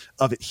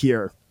of it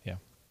here.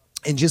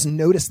 And just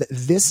notice that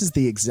this is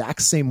the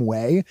exact same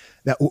way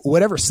that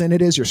whatever sin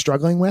it is you're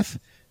struggling with,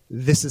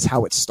 this is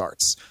how it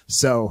starts.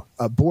 So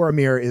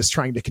Boromir is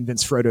trying to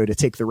convince Frodo to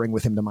take the ring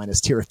with him to Minas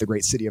Tirith, the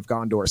great city of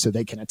Gondor, so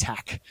they can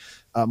attack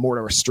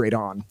Mordor straight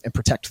on and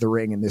protect the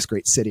ring in this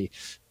great city.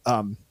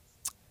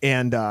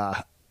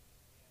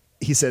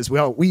 He says,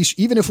 well,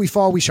 even if we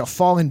fall, we shall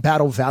fall in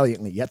battle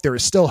valiantly. Yet there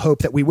is still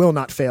hope that we will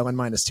not fail in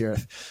Minas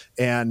Tirith.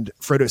 And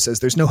Frodo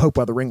says, there's no hope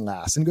while the ring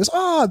lasts. And he goes,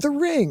 the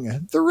ring.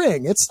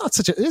 It's not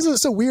isn't it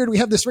so weird? We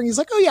have this ring. He's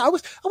like, oh yeah, I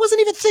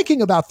wasn't even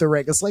thinking about the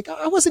ring. It's like,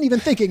 I wasn't even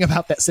thinking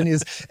about that sin.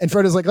 And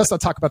Frodo's like, let's not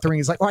talk about the ring.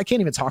 He's like, well, I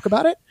can't even talk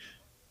about it.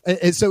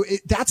 And so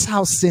that's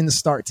how sin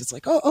starts. It's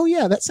like, oh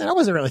yeah, that's sin. I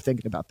wasn't really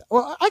thinking about that.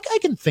 Well, I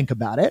can think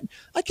about it.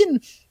 I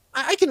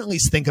can at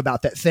least think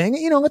about that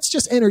thing. Let's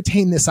just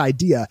entertain this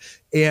idea.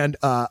 And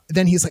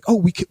then he's like,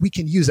 we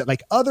can use it.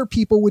 Like, other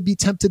people would be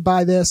tempted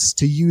by this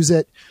to use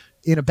it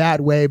in a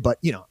bad way. But,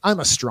 I'm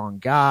a strong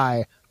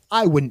guy.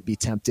 I wouldn't be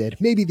tempted.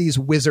 Maybe these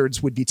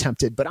wizards would be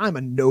tempted, but I'm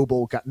a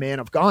noble man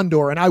of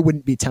Gondor and I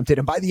wouldn't be tempted.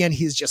 And by the end,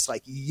 he's just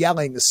like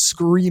yelling,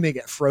 screaming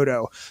at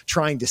Frodo,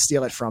 trying to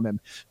steal it from him.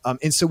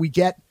 And so we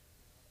get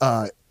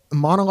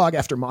monologue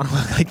after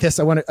monologue like this.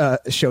 I want to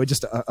show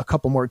just a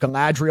couple more.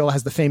 Galadriel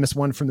has the famous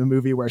one from the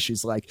movie where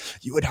she's like,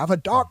 you would have a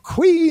dark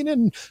queen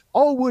and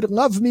all would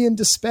love me in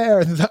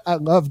despair. I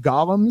love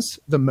Gollum's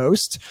the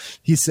most.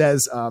 He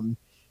says,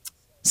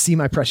 see,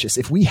 my precious,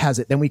 if we has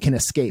it, then we can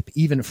escape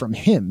even from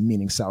him,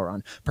 meaning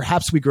Sauron.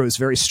 Perhaps we grows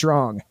very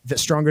strong,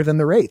 stronger than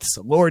the wraiths.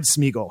 Lord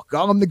Smeagol,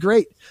 Gollum the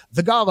Great,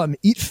 the Gollum,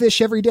 eat fish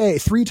every day,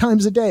 3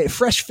 times a day,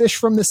 fresh fish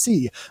from the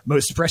sea.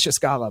 Most precious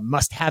Gollum,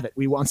 must have it.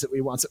 We wants it,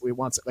 we wants it, we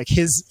wants it. Like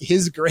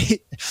his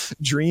great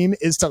dream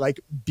is to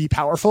like be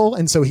powerful,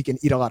 and so he can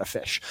eat a lot of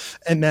fish.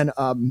 And then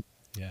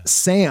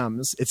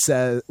Sam's, it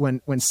says,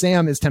 when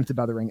Sam is tempted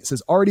by the ring, it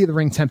says, already the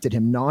ring tempted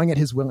him, gnawing at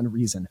his will and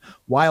reason.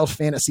 Wild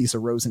fantasies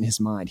arose in his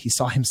mind. He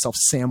saw himself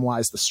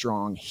Samwise the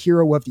Strong,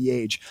 hero of the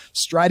age,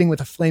 striding with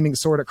a flaming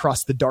sword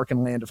across the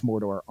darkened land of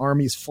Mordor,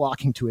 armies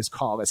flocking to his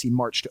call as he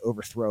marched to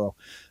overthrow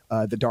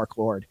the Dark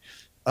Lord.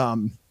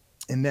 And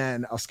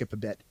then I'll skip a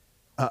bit.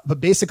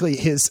 But basically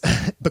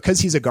because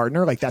he's a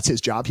gardener, like that's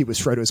his job. He was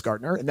Frodo's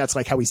gardener. And that's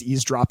like how he's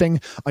eavesdropping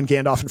on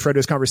Gandalf and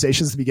Frodo's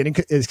conversations at the beginning,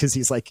 is because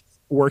he's like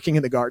working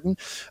in the garden.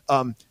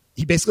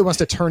 He basically wants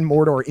to turn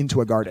Mordor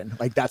into a garden.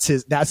 Like that's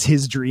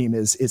his dream.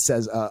 Is it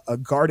says a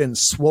garden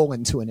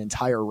swollen to an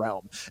entire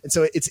realm. And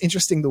so it's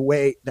interesting the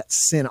way that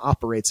sin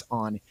operates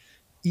on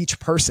each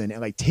person and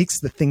like takes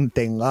the thing that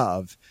they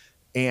love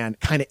and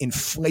kind of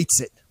inflates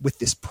it with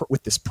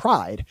this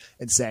pride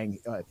and saying,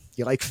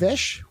 you like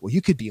fish? Well,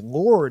 you could be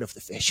lord of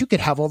the fish. You could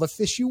have all the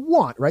fish you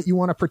want, right? You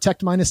want to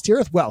protect Minas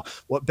Tirith? Well,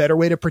 what better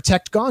way to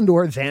protect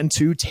Gondor than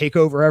to take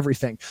over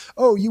everything?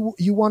 Oh,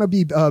 you want to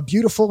be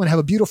beautiful and have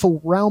a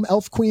beautiful realm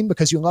elf queen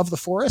because you love the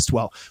forest?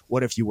 Well,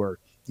 what if you were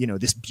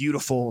this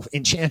beautiful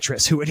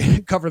enchantress who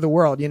would cover the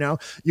world?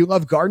 You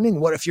love gardening.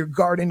 What if your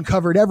garden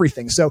covered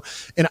everything? So,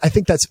 and I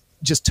think that's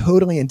just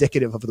totally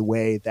indicative of the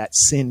way that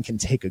sin can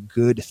take a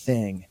good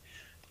thing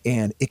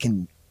and it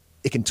can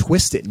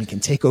twist it and it can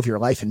take over your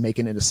life and make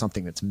it into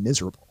something that's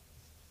miserable.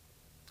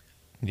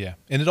 Yeah.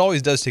 And it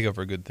always does take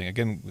over a good thing.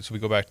 Again, so we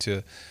go back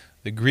to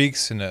the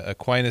Greeks and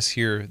Aquinas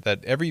here,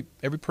 that every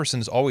person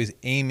is always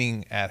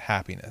aiming at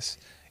happiness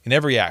in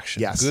every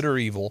action, yes, good or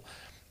evil.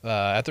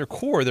 At their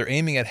core, they're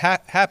aiming at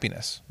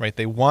happiness, right?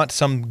 They want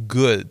some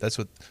good. That's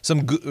what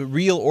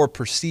real or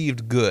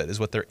perceived good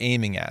is what they're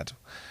aiming at.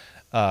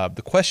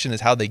 The question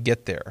is how they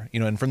get there,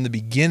 and from the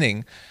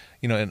beginning,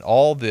 in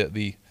all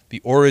the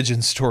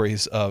origin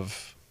stories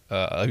of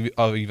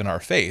even our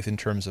faith, in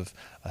terms of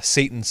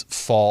Satan's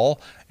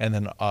fall and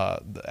then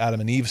Adam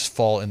and Eve's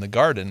fall in the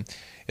garden,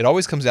 it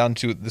always comes down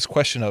to this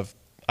question of,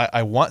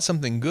 I want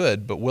something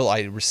good, but will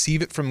I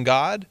receive it from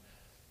God,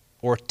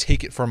 or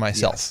take it for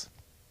myself.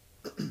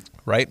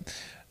 Right?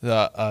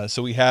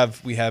 So we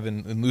have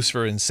in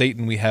Lucifer and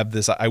Satan, we have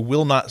this, I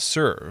will not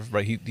serve,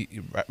 right?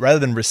 He rather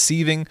than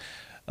receiving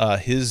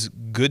his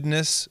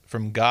goodness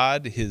from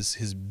God,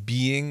 his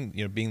being,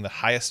 being the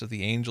highest of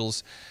the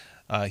angels,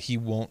 he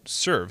won't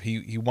serve.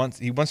 He wants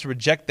to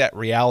reject that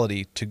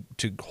reality to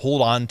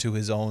hold on to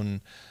his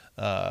own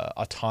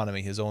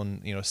autonomy, his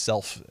own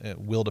self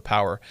will to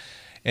power.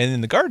 And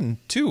in the garden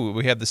too,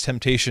 we have this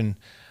temptation.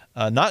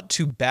 Not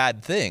to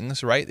bad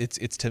things, right?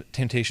 It's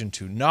temptation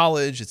to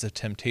knowledge. It's a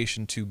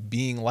temptation to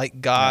being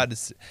like God.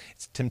 Yeah.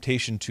 It's a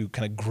temptation to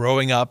kind of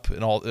growing up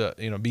and all,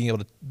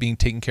 being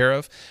taken care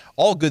of.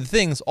 All good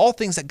things, all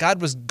things that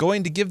God was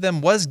going to give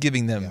them, was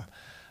giving them.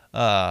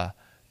 Yeah.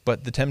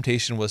 But the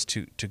temptation was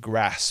to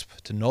grasp,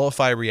 to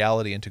nullify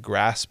reality, and to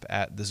grasp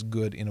at this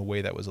good in a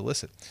way that was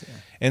illicit. Yeah.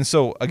 And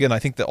so, again, I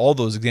think that all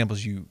those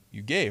examples you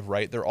gave,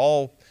 right? They're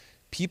all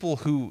people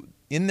who,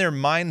 in their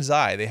mind's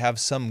eye, they have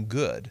some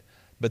good.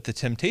 But the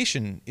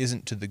temptation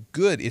isn't to the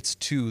good; it's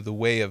to the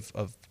way of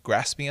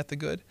grasping at the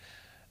good,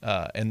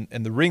 and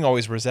the ring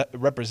always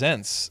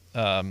represents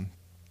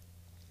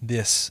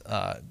this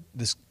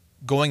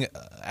going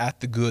at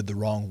the good the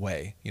wrong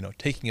way,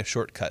 taking a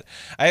shortcut.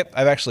 I've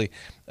actually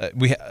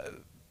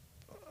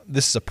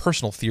this is a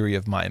personal theory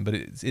of mine, but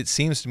it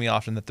seems to me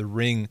often that the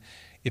ring,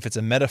 if it's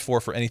a metaphor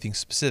for anything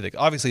specific,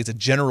 obviously it's a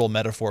general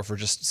metaphor for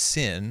just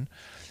sin.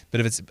 But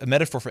if it's a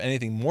metaphor for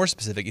anything more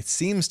specific, it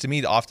seems to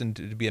me often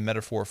to be a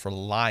metaphor for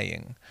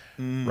lying,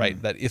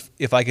 right? That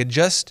if I could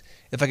just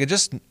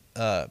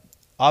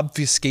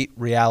obfuscate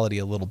reality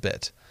a little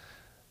bit,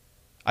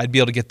 I'd be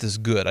able to get this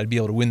good. I'd be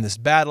able to win this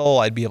battle.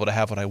 I'd be able to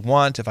have what I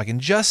want if I can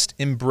just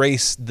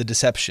embrace the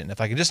deception.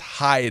 If I can just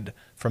hide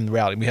from the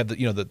reality. We have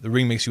the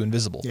ring makes you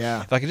invisible.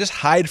 Yeah. If I can just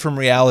hide from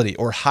reality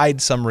or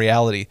hide some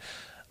reality,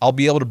 I'll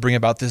be able to bring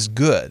about this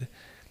good.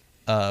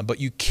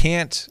 But you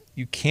can't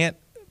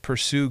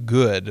pursue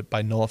good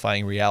by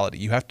nullifying reality.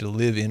 You have to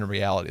live in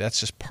reality. That's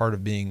just part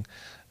of being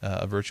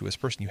a virtuous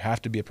person. You have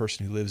to be a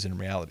person who lives in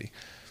reality.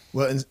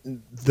 Well,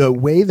 and the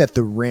way that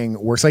the ring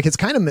works, like it's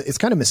kind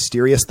of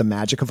mysterious, the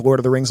magic of Lord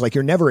of the Rings. Like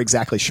you're never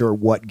exactly sure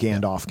what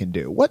Gandalf can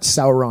do, what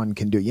Sauron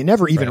can do. You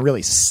never even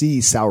really see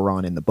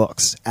Sauron in the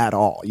books at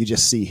all. You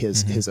just see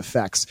his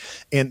effects.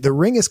 And the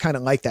ring is kind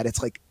of like that.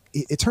 It's like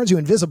it turns you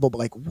invisible, but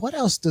like, what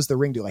else does the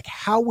ring do? Like,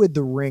 how would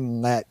the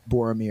ring let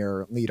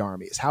Boromir lead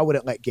armies? How would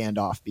it let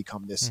Gandalf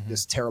become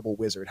this terrible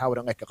wizard? How would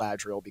it let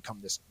Galadriel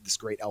become this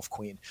great elf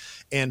queen?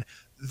 And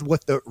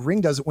what the ring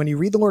does, when you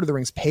read the Lord of the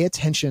Rings, pay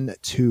attention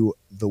to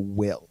the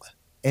will.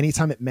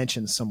 Anytime it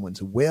mentions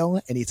someone's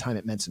will, anytime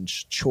it mentions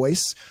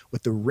choice,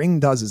 what the ring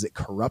does is it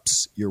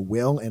corrupts your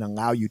will and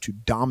allow you to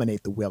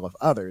dominate the will of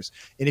others.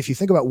 And if you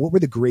think about what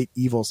were the great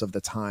evils of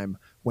the time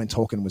when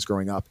Tolkien was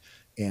growing up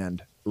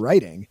and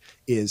writing,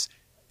 is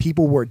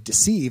people were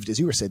deceived, as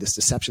you were saying, this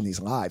deception, these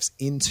lies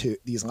into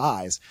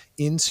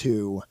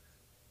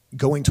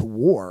going to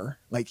war.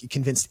 Like he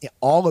convinced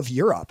all of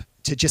Europe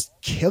to just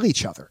kill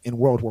each other in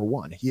World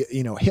War I.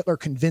 Hitler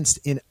convinced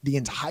the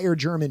entire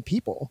German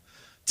people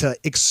to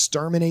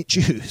exterminate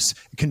Jews.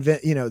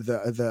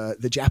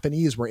 The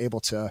Japanese were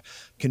able to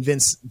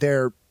convince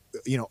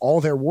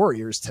all their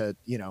warriors to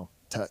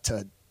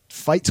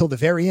fight till the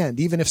very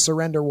end, even if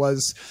surrender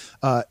was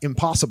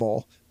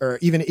impossible, or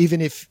even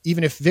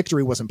if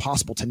victory was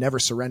impossible, to never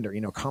surrender.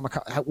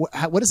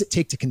 What does it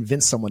take to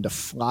convince someone to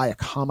fly a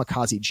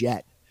kamikaze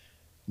jet,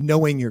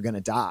 knowing you're going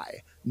to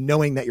die,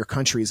 knowing that your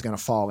country is going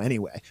to fall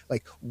anyway?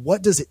 Like,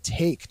 what does it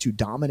take to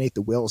dominate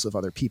the wills of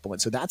other people?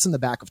 And so that's in the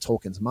back of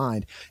Tolkien's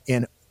mind,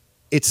 and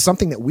it's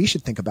something that we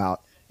should think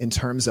about in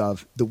terms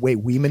of the way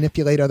we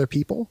manipulate other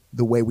people,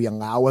 the way we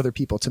allow other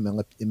people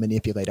to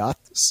manipulate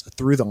us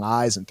through the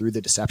lies and through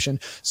the deception.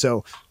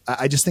 So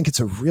I just think it's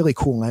a really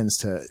cool lens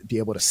to be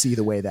able to see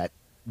the way that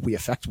we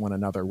affect one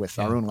another with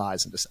our own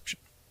lies and deception.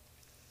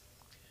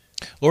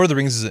 Lord of the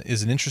Rings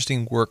is an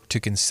interesting work to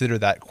consider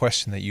that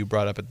question that you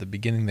brought up at the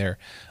beginning there,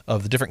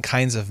 of the different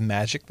kinds of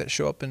magic that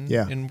show up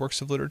in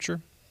works of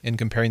literature, and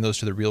comparing those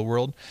to the real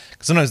world.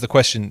 Because sometimes the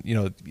question,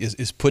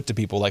 is put to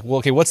people like, well,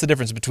 okay, what's the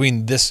difference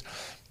between this,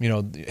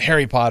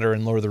 Harry Potter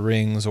and Lord of the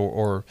Rings,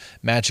 or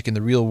magic in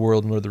the real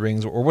world and Lord of the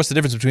Rings, or what's the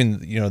difference between,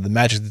 the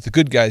magic that the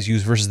good guys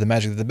use versus the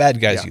magic that the bad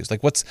guys use?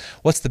 Like, what's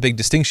the big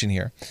distinction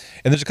here?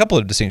 And there's a couple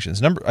of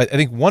distinctions. I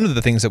think one of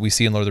the things that we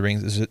see in Lord of the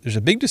Rings is there's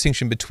a big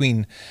distinction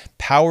between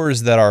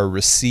powers that are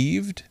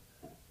received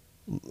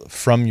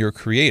from your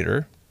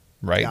creator,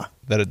 right? Yeah.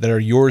 That are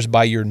yours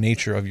by your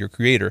nature of your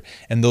creator,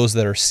 and those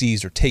that are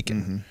seized or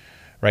taken,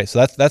 right?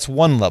 So that's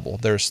one level.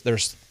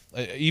 There's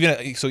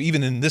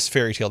even in this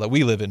fairy tale that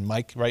we live in,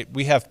 Mike, right?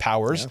 We have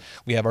powers. Yeah.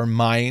 We have our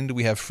mind.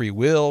 We have free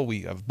will.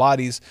 We have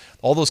bodies.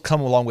 All those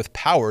come along with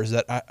powers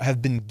that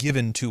have been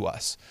given to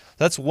us.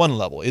 That's one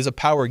level. Is a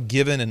power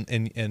given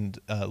and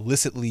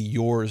licitly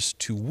yours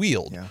to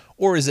wield,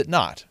 or is it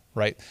not?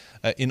 Right?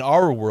 In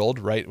our world,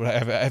 right?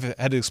 I've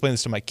had to explain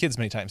this to my kids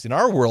many times. In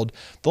our world,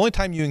 the only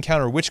time you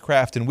encounter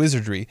witchcraft and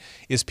wizardry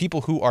is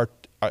people who are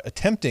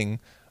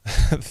attempting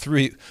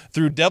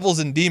through devils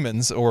and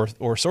demons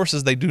or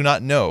sources they do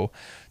not know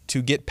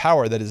to get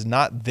power that is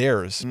not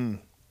theirs.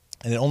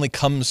 And it only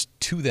comes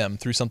to them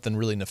through something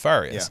really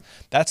nefarious.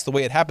 Yeah. That's the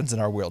way it happens in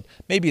our world.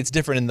 Maybe it's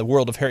different in the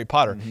world of Harry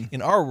Potter.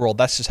 In our world,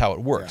 that's just how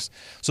it works.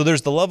 So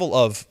there's the level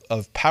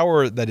of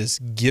power that is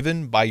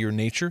given by your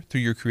nature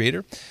through your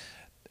creator.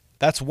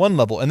 That's one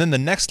level. And then the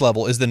next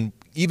level is then,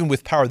 even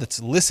with power that's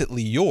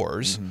illicitly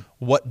yours,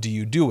 what do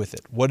you do with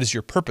it? What is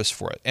your purpose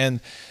for it?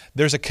 And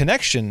there's a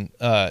connection.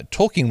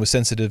 Tolkien was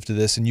sensitive to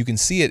this, and you can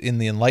see it in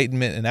the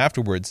Enlightenment and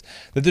afterwards,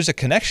 that there's a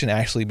connection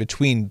actually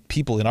between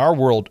people in our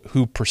world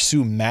who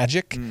pursue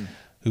magic,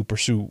 who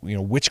pursue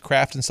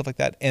witchcraft and stuff like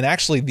that, and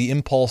actually the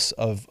impulse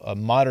of a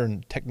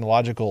modern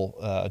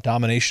technological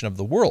domination of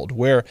the world,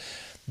 where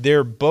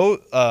they're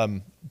both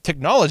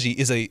technology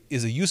is a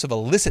use of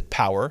illicit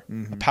power,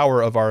 a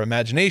power of our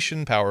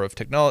imagination, power of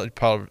technology,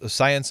 power of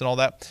science, and all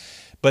that.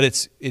 But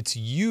it's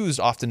used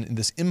often in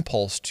this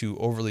impulse to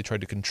overly try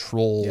to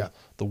control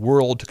the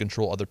world, to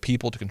control other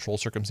people, to control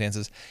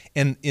circumstances.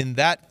 And in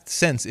that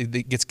sense, it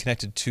gets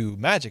connected to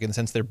magic, in the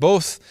sense they're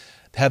both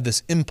have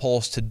this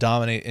impulse to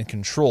dominate and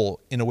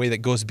control in a way that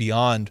goes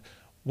beyond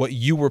what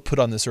you were put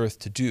on this earth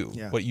to do,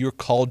 what you're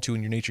called to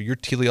in your nature, your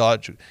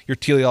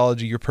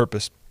teleology, your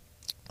purpose.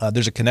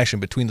 There's a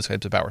connection between those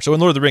types of power. So in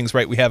Lord of the Rings,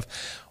 right, we have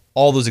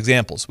all those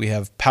examples. We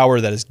have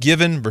power that is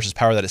given versus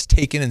power that is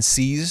taken and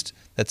seized.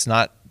 That's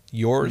not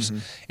yours.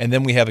 And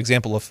then we have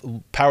example of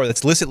power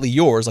that's illicitly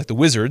yours, like the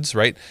wizards,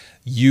 right,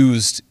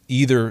 used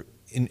either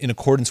in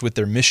accordance with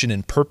their mission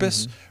and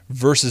purpose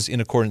versus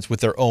in accordance with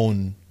their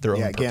own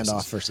purposes.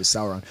 Gandalf versus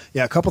Sauron.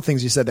 Yeah, a couple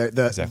things you said there.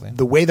 Exactly.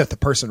 The way that the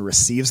person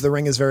receives the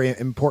ring is very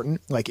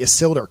important. Like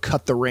Isildur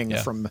cut the ring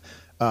from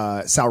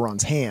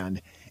Sauron's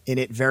hand, and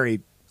it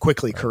very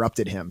quickly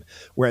corrupted him.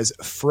 Whereas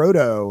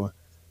Frodo,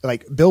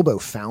 like Bilbo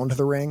found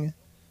the ring.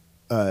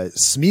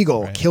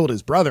 Smeagol killed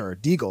his brother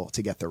Deagle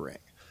to get the ring.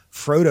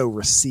 Frodo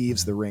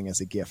receives the ring as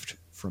a gift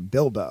from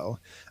Bilbo.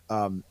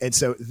 And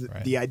so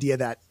the idea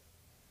that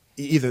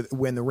either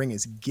when the ring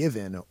is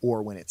given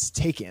or when it's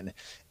taken,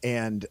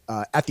 and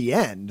at the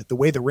end, the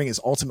way the ring is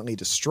ultimately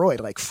destroyed,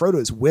 like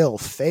Frodo's will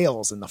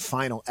fails in the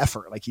final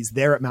effort. Like he's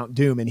there at Mount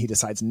Doom and he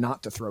decides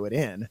not to throw it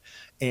in.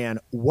 And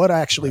what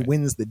actually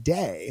wins the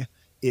day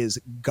is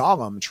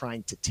Gollum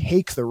trying to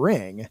take the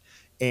ring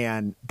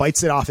and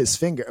bites it off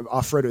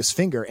Frodo's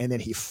finger, and then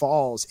he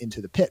falls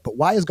into the pit. But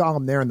why is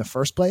Gollum there in the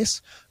first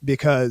place?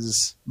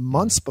 Because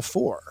months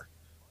before,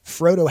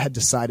 Frodo had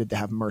decided to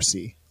have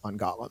mercy on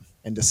Gollum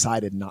and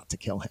decided not to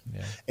kill him.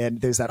 Yeah.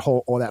 And there's that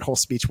whole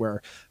speech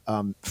where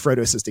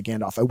Frodo says to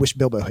Gandalf, "I wish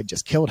Bilbo had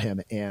just killed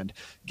him." And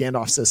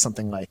Gandalf says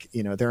something like,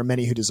 there are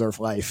many who deserve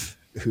life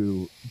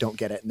who don't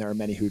get it, and there are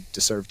many who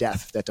deserve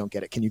death that don't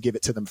get it. Can you give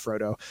it to them,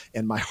 Frodo?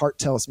 And my heart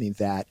tells me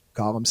that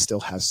Gollum still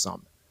has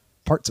some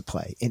part to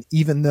play. And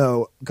even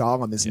though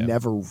Gollum is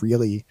never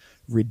really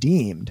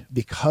redeemed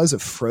because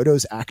of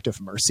Frodo's act of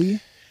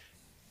mercy,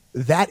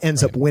 that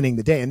ends up winning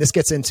the day. And this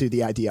gets into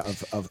the idea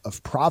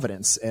of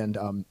providence. And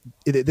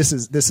this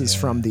is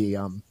from the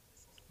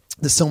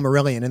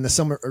Silmarillion. And the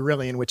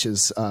Silmarillion, which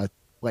is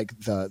like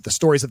the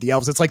stories of the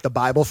elves, it's like the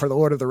Bible for the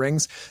Lord of the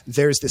Rings.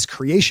 There's this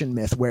creation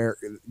myth where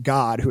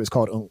God, who is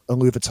called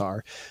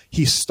Iluvatar,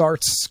 he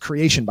starts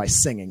creation by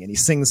singing, and he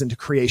sings into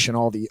creation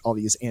all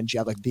these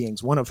angelic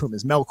beings, one of whom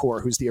is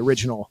Melkor, who's the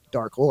original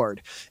Dark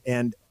Lord.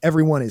 And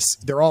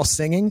they're all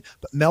singing,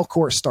 but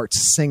Melkor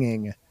starts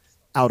singing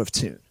out of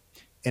tune.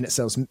 And it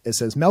says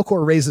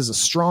Melkor raises a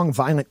strong,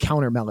 violent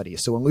counter melody.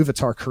 So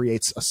Iluvatar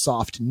creates a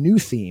soft new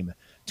theme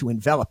to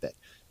envelop it.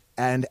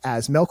 And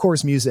as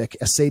Melkor's music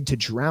essayed to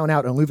drown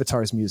out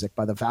Iluvatar's music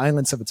by the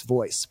violence of its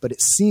voice, but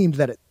it seemed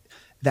that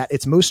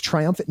its most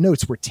triumphant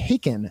notes were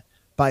taken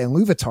by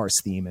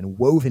Iluvatar's theme and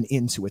woven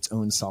into its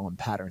own solemn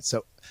pattern.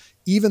 So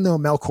even though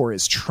Melkor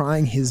is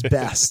trying his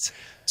best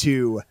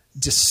to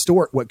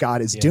distort what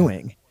God is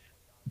doing,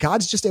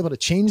 God's just able to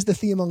change the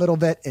theme a little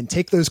bit and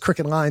take those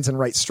crooked lines and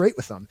write straight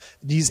with them.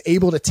 He's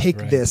able to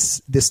take this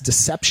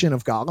deception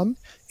of Gollum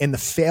and the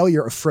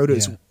failure of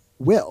Frodo's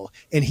will,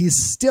 and he's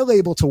still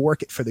able to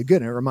work it for the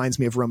good. And it reminds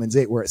me of Romans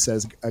 8, where it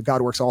says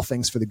God works all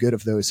things for the good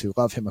of those who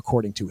love him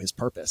according to his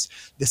purpose.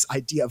 This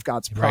idea of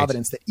God's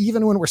providence, that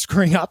even when we're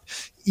screwing up,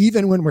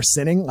 even when we're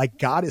sinning, like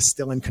God is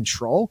still in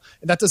control.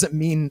 And that doesn't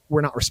mean we're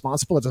not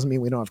responsible. It doesn't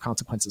mean we don't have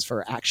consequences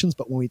for our actions.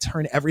 But when we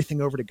turn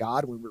everything over to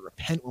God, when we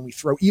repent, when we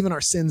throw even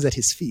our sins at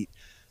his feet,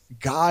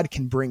 God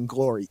can bring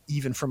glory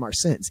even from our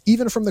sins,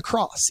 even from the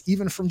cross,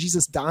 even from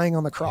Jesus dying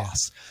on the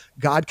cross.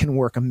 God can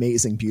work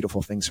amazing,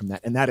 beautiful things from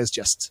that. And that is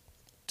just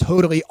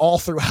totally all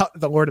throughout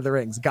the Lord of the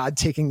Rings, God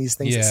taking these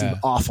things that seem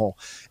awful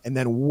and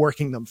then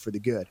working them for the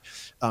good.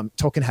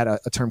 Tolkien had a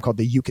term called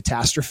the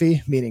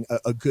eucatastrophe, meaning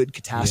a good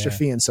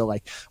catastrophe. And so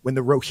like when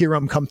the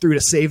Rohirrim come through to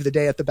save the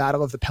day at the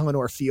Battle of the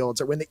Pelennor Fields,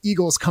 or when the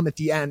Eagles come at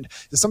the end,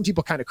 some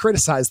people kind of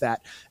criticize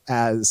that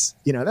as,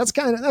 that's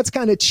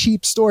kind of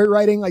cheap story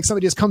writing. Like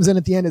somebody just comes in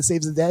at the end and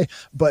saves the day.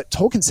 But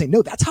Tolkien saying,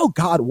 no, that's how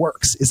God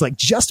works, is like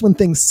just when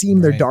things seem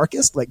their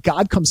darkest, like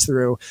God comes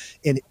through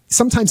and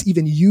sometimes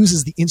even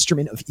uses the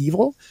instrument of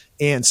evil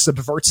and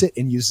subverts it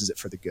and uses it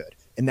for the good.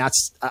 And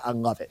I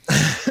love it.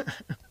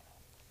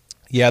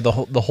 Yeah, the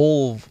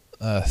whole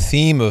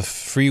theme of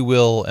free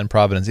will and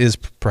providence is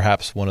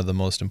perhaps one of the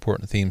most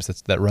important themes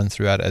that runs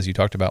throughout, as you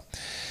talked about.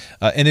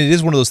 And it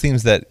is one of those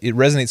themes that it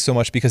resonates so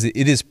much because it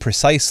is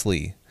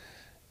precisely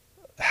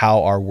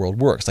how our world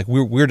works. Like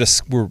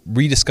we're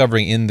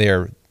rediscovering in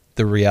there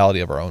the reality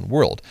of our own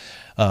world.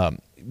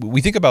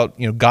 We think about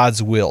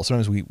God's will.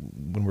 Sometimes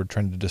when we're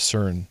trying to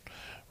discern,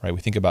 right, we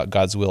think about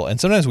God's will, and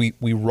sometimes we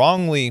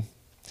wrongly.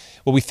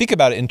 Well, we think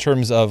about it in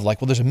terms of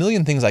like, well, there's a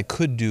million things I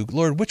could do.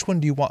 Lord, which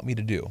one do you want me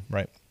to do,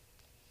 right?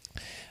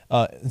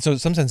 And so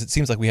sometimes it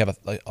seems like we have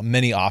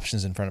many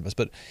options in front of us.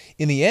 But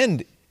in the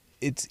end,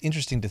 it's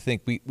interesting to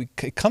think.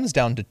 It comes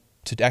down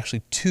to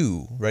actually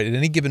two, right? At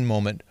any given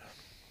moment,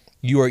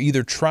 you are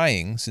either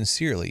trying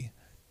sincerely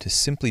to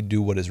simply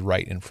do what is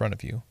right in front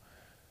of you,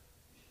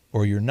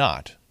 or you're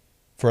not,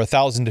 for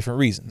 1,000 different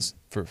reasons.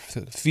 For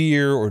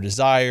fear or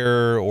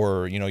desire,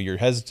 or you're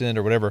hesitant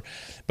or whatever,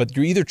 but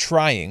you're either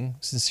trying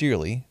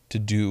sincerely to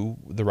do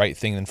the right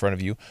thing in front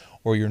of you,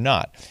 or you're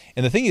not.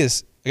 And the thing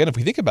is, again, if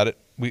we think about it,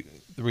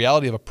 the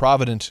reality of a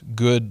provident,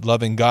 good,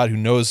 loving God who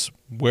knows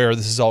where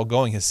this is all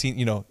going, has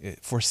seen,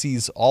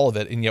 foresees all of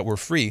it, and yet we're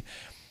free.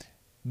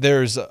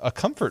 There's a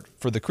comfort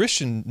for the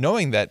Christian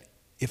knowing that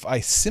if I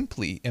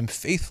simply am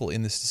faithful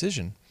in this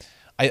decision,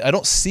 I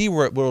don't see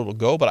where it will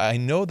go, but I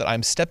know that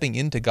I'm stepping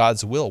into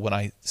God's will when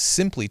I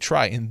simply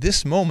try in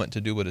this moment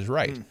to do what is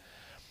right.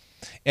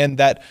 And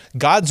that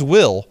God's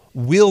will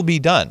be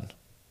done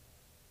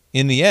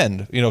in the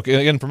end.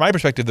 Again, from my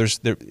perspective,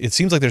 it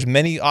seems like there's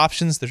many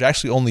options. There's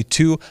actually only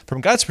two.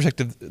 From God's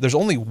perspective, there's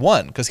only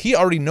one, because he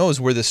already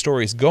knows where this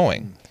story is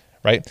going,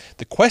 right?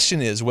 The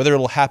question is whether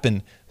it'll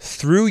happen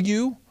through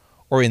you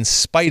or in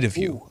spite of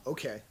you. Ooh,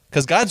 okay.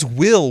 Because God's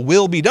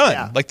will be done.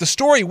 Yeah. Like the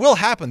story will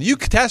happen. The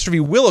catastrophe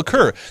will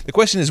occur. The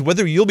question is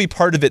whether you'll be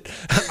part of it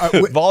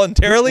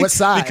voluntarily what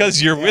side?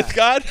 Because you're with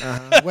God.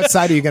 What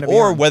side are you going to be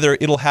or on? whether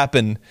it'll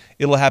happen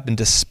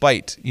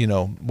despite,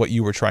 what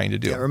you were trying to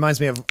do. Yeah, it reminds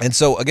me of... And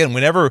so again,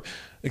 whenever...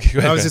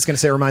 I was just going to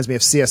say, it reminds me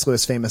of C.S.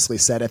 Lewis famously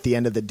said, at the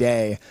end of the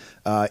day,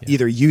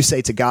 either you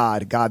say to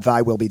God,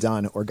 thy will be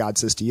done, or God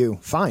says to you,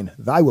 fine,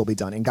 thy will be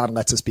done. And God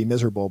lets us be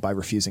miserable by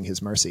refusing his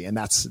mercy. And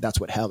that's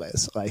what hell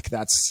is. Like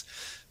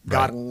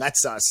God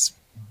lets us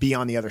be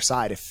on the other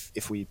side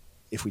if we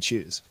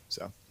choose.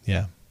 So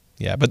yeah,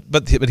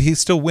 but he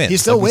still wins. He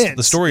still wins.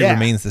 The story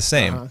remains the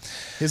same.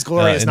 His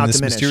glory is not in this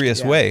diminished.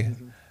 mysterious way.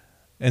 Mm-hmm.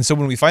 And so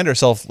when we find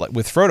ourselves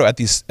with Frodo at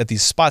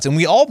these spots, and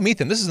we all meet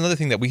them, this is another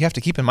thing that we have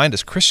to keep in mind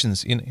as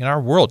Christians in our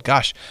world.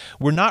 Gosh,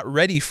 we're not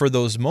ready for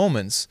those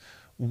moments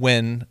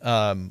when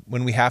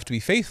we have to be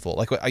faithful.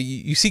 Like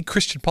you see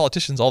Christian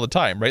politicians all the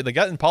time, right? They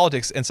get in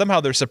politics, and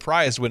somehow they're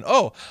surprised when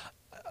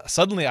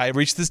suddenly I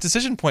reached this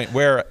decision point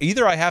where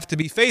either I have to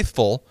be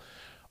faithful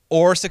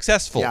or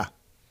successful. Yeah.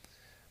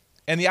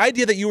 And the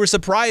idea that you were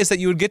surprised that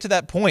you would get to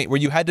that point where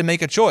you had to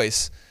make a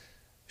choice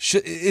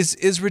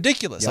is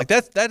ridiculous. Yep.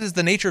 Like that is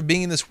the nature of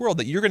being in this world,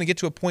 that you're going to get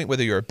to a point,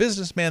 whether you're a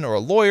businessman or a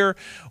lawyer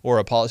or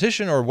a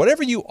politician or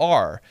whatever you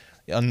are,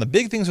 on the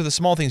big things or the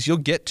small things, you'll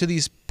get to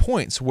these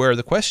points where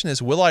the question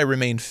is, will I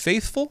remain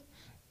faithful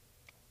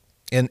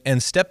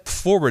and step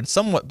forward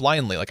somewhat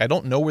blindly? Like, I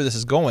don't know where this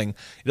is going.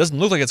 It doesn't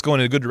look like it's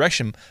going in a good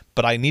direction,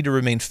 but I need to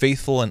remain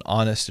faithful and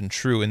honest and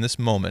true in this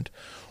moment.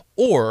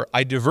 Or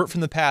I divert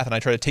from the path and I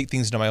try to take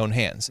things into my own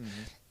hands.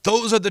 Mm-hmm.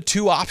 Those are the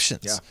two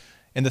options. Yeah.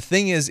 And the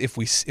thing is, if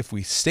we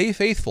stay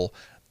faithful,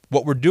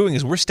 what we're doing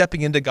is we're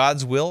stepping into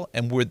God's will,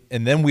 and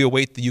then we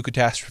await the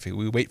eucatastrophe.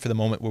 We wait for the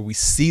moment where we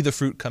see the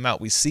fruit come out.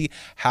 We see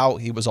how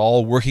he was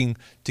all working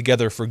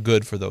together for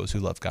good for those who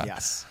love God.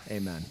 Yes.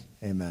 Amen.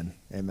 Amen.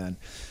 Amen.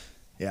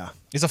 Yeah.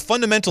 It's a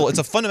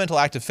fundamental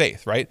act of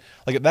faith, right?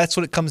 Like that's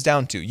what it comes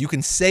down to. You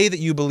can say that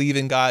you believe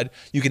in God,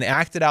 you can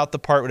act it out the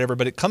part, whatever,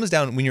 but it comes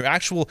down when you're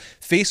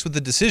faced with the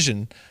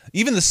decision,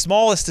 even the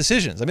smallest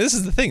decisions. I mean, this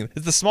is the thing.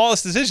 It's the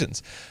smallest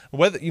decisions.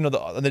 Whether,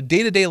 on the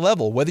day-to-day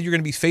level, whether you're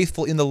going to be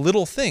faithful in the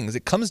little things,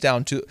 it comes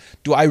down to,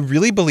 do I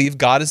really believe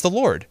God is the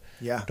Lord?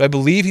 Yeah. Do I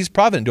believe he's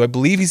provident? Do I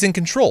believe he's in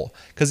control?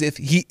 Because if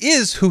he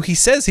is who he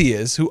says he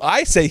is, who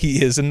I say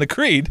he is in the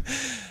creed,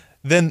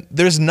 then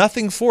there's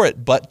nothing for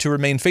it but to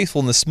remain faithful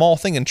in the small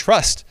thing and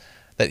trust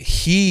that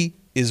he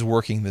is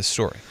working this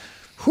story.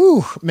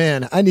 Whew,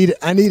 man, I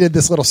needed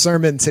this little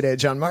sermon today,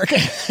 John Mark.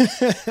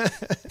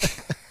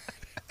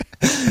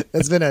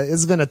 It's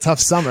been a tough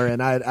summer,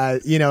 and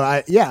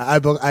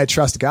I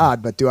trust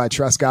God, but do I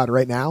trust God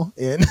right now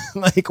in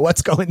like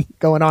what's going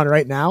on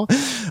right now?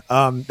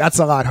 That's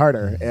a lot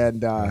harder,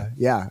 and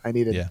I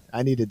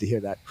needed to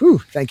hear that. Whew,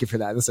 thank you for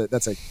that.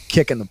 That's a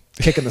kick in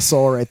the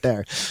soul right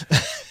there.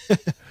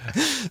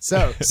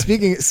 So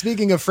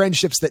speaking of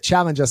friendships that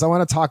challenge us, I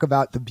want to talk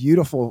about the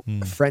beautiful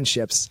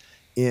friendships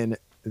in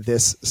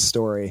this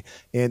story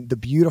and the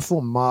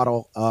beautiful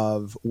model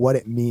of what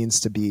it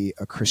means to be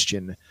a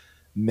Christian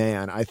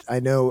man. I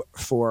know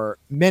for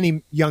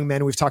many young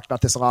men, we've talked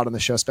about this a lot on the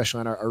show, especially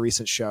on our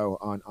recent show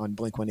on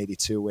Blink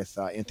 182 with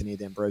Anthony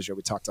D'Ambrosio.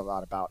 We talked a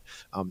lot about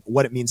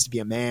what it means to be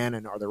a man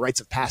and are there rites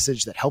of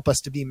passage that help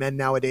us to be men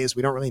nowadays.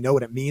 We don't really know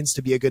what it means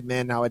to be a good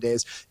man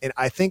nowadays. And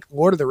I think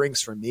Lord of the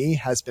Rings for me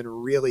has been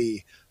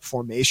really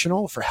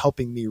formational for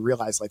helping me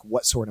realize like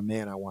what sort of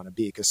man I want to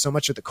be. Because so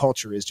much of the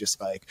culture is just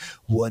like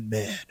one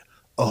man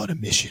on a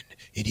mission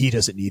and he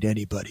doesn't need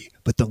anybody,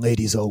 but the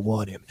ladies all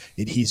want him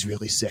and he's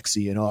really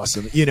sexy and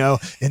awesome,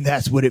 and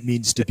that's what it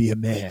means to be a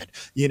man,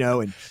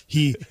 and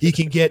he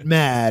can get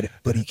mad,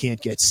 but he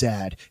can't get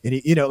sad. And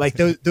like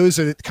those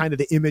are kind of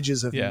the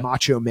images of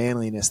macho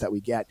manliness that we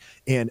get.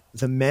 And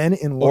the men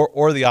in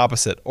or the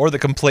opposite, or the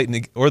complete,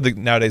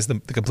 nowadays the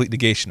complete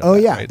negation. Of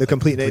that, yeah. Right? The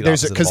complete,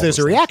 there's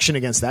a reaction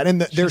against that.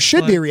 And there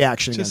should be a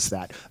reaction against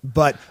that,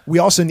 but we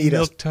also need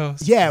milk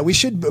toast. Yeah, we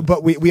should,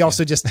 but we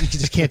also you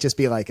just can't just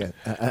be like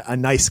a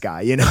nice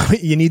guy,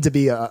 you need to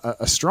be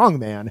a strong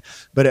man,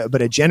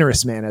 but a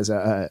generous man, as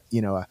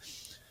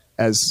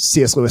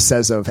C.S. Lewis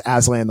says of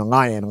Aslan the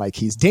lion, like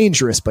he's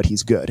dangerous, but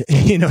he's good.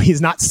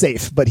 He's not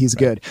safe, but he's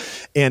good.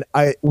 And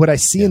what I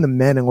see in the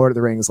men in Lord of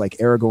the Rings, like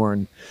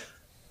Aragorn,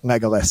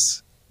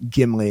 Legolas,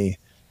 Gimli,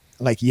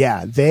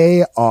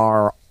 they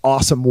are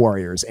awesome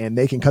warriors and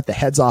they can cut the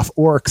heads off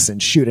orcs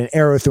and shoot an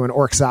arrow through an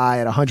orc's eye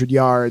at 100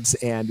 yards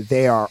and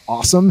they are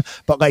awesome.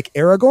 But like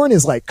Aragorn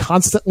is like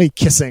constantly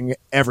kissing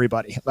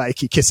everybody. Like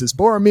he kisses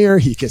Boromir,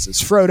 he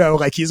kisses Frodo.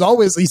 Like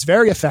he's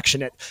very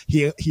affectionate.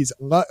 He's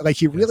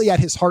really at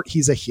his heart,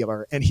 he's a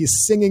healer and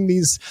he's singing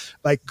these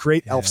like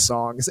great elf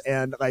songs.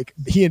 And like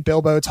he and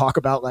Bilbo talk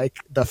about like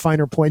the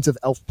finer points of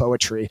elf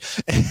poetry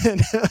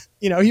and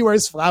he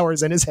wears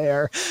flowers in his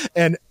hair.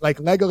 And like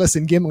Legolas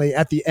and Gimli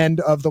at the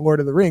end of the Lord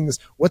of the Rings,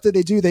 what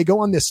do? They go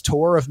on this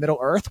tour of Middle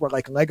Earth where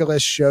like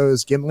Legolas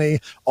shows Gimli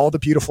all the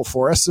beautiful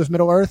forests of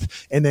Middle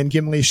Earth. And then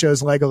Gimli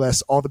shows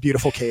Legolas all the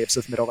beautiful caves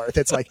of Middle Earth.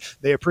 It's like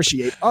they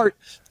appreciate art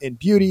and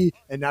beauty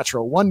and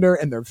natural wonder.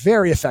 And they're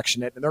very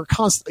affectionate and they're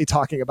constantly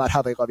talking about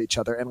how they love each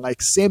other. And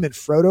like Sam and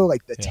Frodo,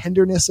 like the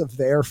tenderness of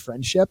their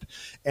friendship.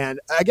 And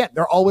again,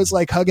 they're always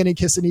like hugging and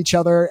kissing each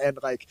other. And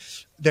like,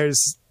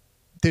 there's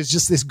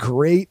just this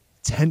great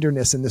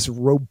tenderness and this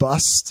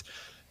robust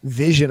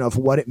vision of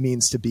what it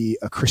means to be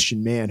a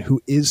Christian man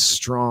who is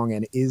strong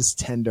and is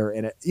tender.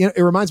 And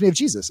it reminds me of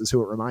Jesus is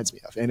who it reminds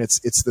me of. And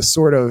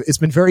it's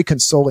been very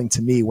consoling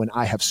to me when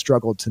I have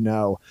struggled to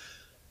know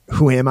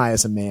who am I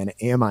as a man?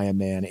 Am I a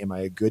man? Am I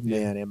a good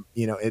man?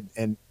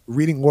 And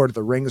reading Lord of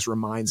the Rings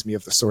reminds me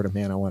of the sort of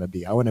man I want to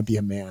be. I want to be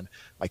a man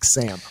like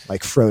Sam,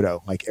 like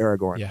Frodo, like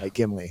Aragorn, like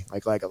Gimli,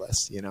 like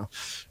Legolas,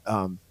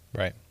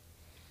 Right.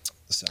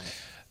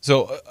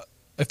 So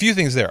a few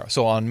things there.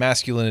 So on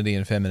masculinity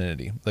and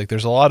femininity, like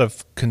there's a lot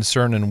of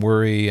concern and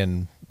worry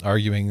and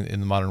arguing in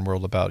the modern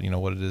world about,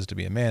 what it is to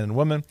be a man and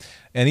woman.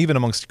 And even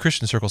amongst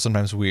Christian circles,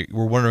 sometimes we're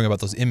wondering about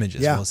those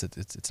images. Yeah. Well,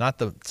 it's not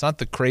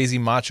the crazy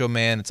macho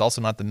man. It's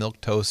also not the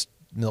milk toast,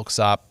 milk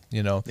sop,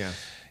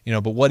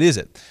 but what is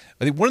it?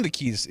 I think one of the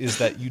keys is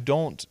that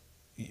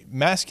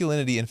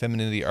masculinity and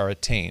femininity are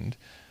attained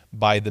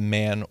by the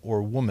man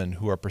or woman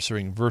who are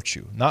pursuing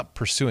virtue, not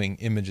pursuing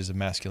images of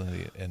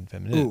masculinity and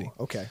femininity.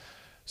 Ooh, okay.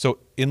 So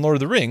in Lord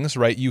of the Rings,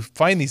 right, you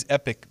find these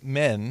epic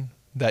men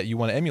that you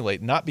want to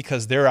emulate, not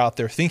because they're out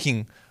there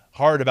thinking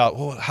hard about,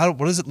 what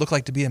does it look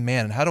like to be a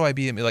man? And how do I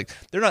be like,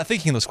 they're not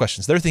thinking those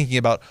questions. They're thinking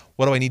about,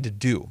 what do I need to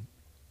do?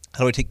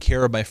 How do I take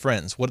care of my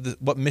friends?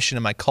 What mission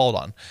am I called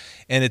on?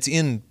 And it's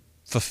in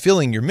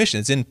fulfilling your mission.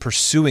 It's in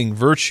pursuing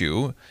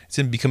virtue. It's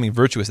in becoming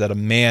virtuous that a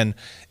man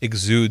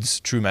exudes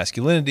true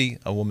masculinity,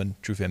 a woman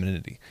true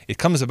femininity. It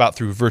comes about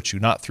through virtue,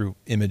 not through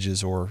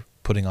images or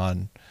putting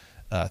on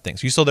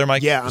things. You still there,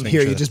 Mike? Yeah, I'm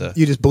here. You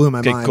just blew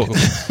my mind. Cool.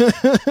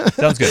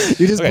 Sounds good.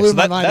 You just blew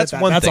my mind. That's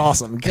one That's thing.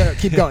 awesome.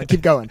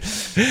 Keep going.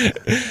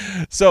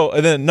 So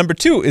and then number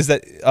two is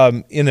that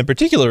in a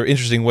particular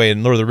interesting way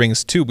in Lord of the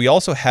Rings too, we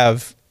also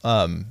have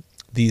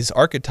these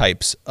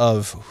archetypes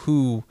of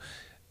who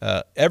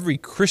every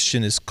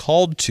Christian is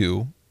called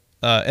to,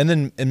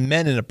 and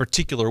men in a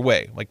particular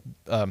way. Like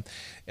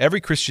every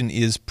Christian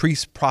is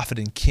priest, prophet,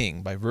 and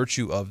king by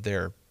virtue of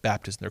their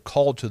baptism. They're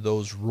called to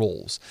those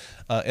roles.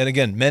 And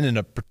again, men in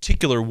a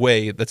particular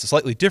way that's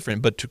slightly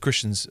different, but to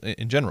Christians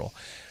in general.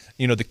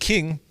 The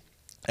king,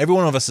 every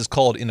one of us is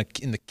called in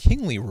the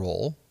kingly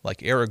role, like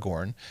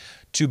Aragorn,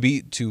 to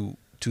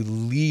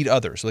lead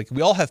others. Like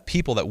we all have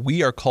people that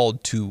we are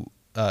called to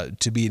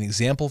be an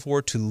example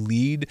for, to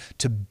lead,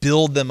 to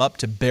build them up,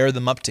 to bear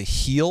them up, to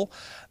heal.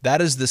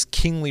 That is this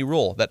kingly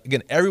role that,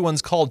 again,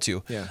 everyone's called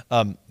to. Yeah.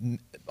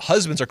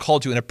 Husbands are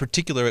called to in a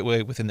particular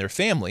way within their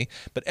family,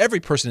 but every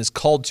person is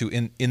called to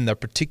in the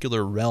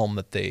particular realm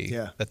that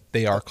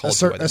they are called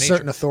to by their a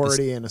certain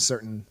authority and a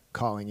certain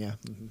calling. Yeah.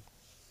 Mm-hmm.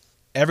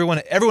 Everyone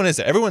is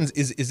there. Everyone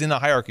is in a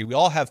hierarchy. We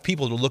all have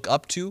people to look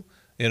up to,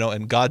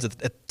 and God's at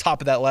the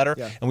top of that ladder.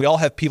 Yeah. And we all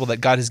have people that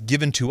God has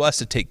given to us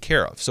to take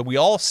care of. So we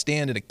all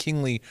stand in a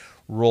kingly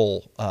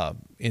role.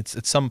 It's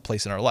some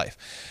place in our life.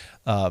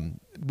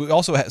 we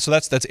also so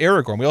that's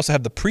Aragorn. We also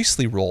have the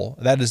priestly role.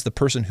 That is the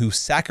person who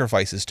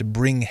sacrifices to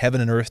bring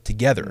heaven and earth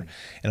together.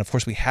 And of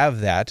course, we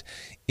have that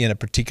in a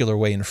particular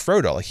way in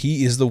Frodo. Like,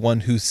 he is the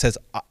one who says,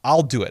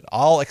 "I'll do it.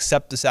 I'll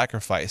accept the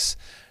sacrifice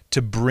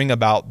to bring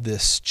about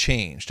this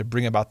change, to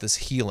bring about this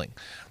healing.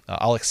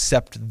 I'll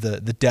accept the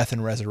death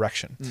and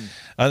resurrection."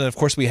 And of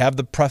course, we have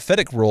the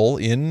prophetic role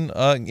in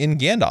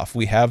Gandalf.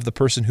 We have the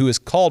person who is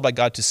called by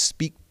God to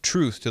speak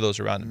truth to those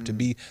around him, to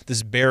be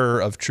this bearer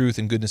of truth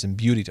and goodness and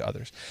beauty to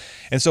others.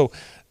 And so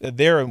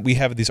there we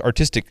have these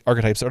artistic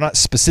archetypes that are not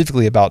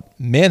specifically about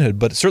manhood,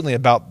 but certainly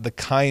about the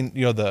kind,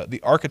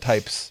 the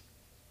archetypes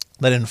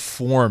that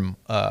inform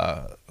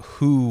what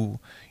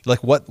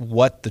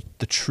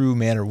the true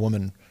man or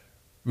woman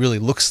really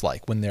looks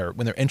like when they're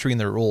entering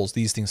their roles.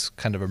 These things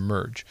kind of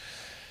emerge.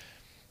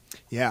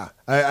 Yeah,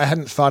 I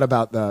hadn't thought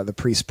about the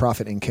priest,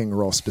 prophet, and king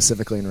role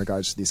specifically in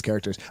regards to these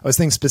characters. I was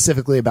thinking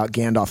specifically about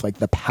Gandalf, like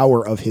the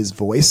power of his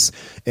voice,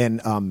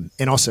 and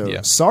also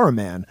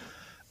Saruman.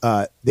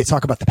 They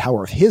talk about the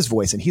power of his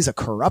voice, and he's a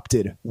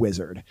corrupted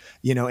wizard,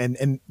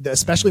 and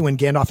especially when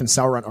Gandalf and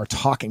Sauron are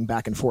talking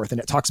back and forth,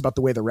 and it talks about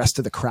the way the rest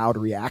of the crowd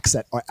reacts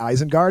at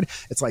Isengard.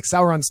 It's like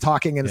Sauron's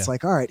talking, and it's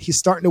like, all right, he's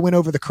starting to win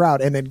over the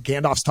crowd, and then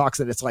Gandalf talks,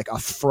 and it's like a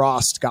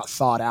frost got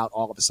thawed out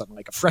all of a sudden,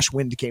 like a fresh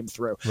wind came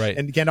through. Right.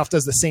 And Gandalf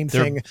does the same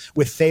thing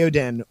with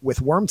Theoden with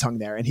Wormtongue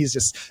there, and he's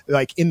just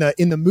like in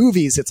the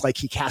movies, it's like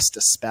he casts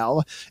a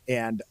spell,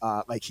 and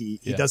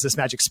he does this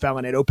magic spell,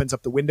 and it opens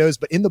up the windows.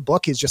 But in the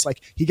book, he's just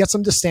like, he gets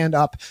them to stand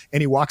up,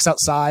 and he walks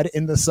outside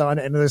in the sun,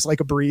 and there's like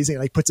a breeze,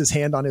 and he puts his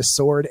hand on his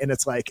sword, and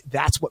it's like,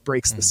 that's what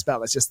breaks the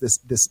spell. It's just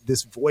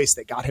this voice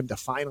that got him to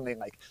finally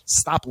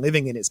stop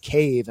living in his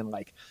cave and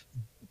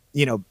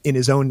in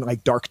his own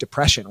dark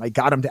depression,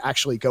 got him to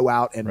actually go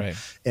out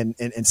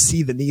and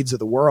see the needs of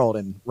the world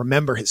and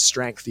remember his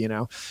strength.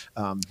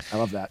 I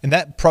love that. And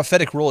that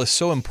prophetic role is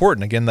so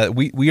important. Again, that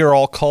we are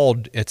all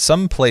called at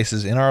some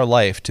places in our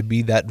life to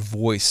be that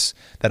voice,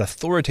 that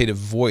authoritative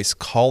voice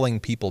calling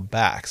people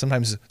back.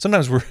 Sometimes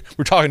we're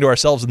talking to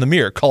ourselves in the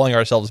mirror, calling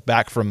ourselves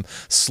back from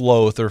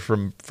sloth or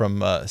from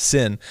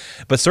sin.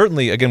 But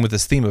certainly, again, with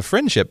this theme of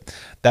friendship,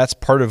 that's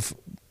part of,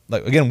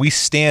 again, we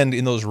stand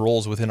in those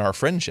roles within our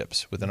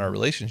friendships, within our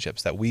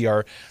relationships, that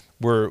when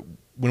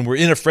we're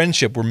in a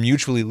friendship, we're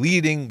mutually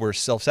leading, we're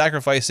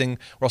self-sacrificing,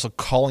 we're also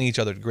calling each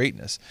other to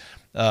greatness.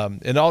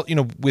 And all,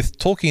 with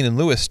Tolkien and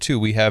Lewis too,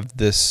 we have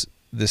this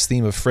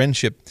theme of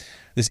friendship,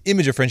 this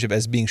image of friendship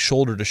as being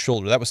shoulder to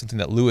shoulder. That was something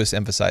that Lewis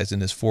emphasized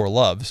in his Four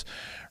Loves,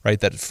 right?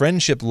 That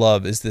friendship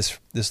love is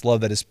this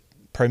love that is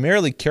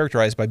primarily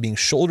characterized by being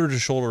shoulder to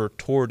shoulder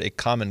toward a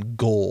common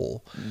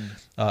goal.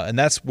 And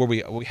that's where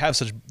we have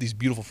these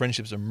beautiful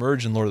friendships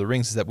emerge in Lord of the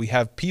Rings, is that we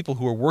have people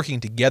who are working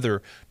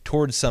together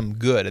towards some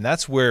good. And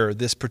that's where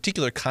this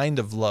particular kind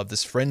of love,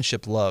 this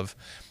friendship love,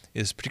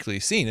 is particularly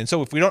seen. And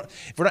so if we're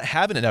not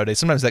having it nowadays,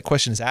 sometimes that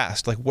question is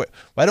asked,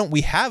 why don't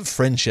we have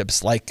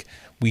friendships like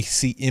we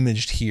see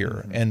imaged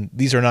here? And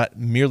these are not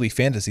merely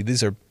fantasy.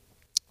 These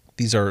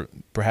are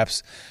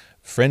perhaps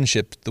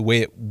friendship the way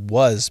it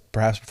was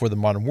perhaps before the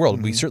modern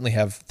world. We certainly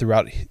have,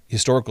 throughout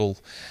historical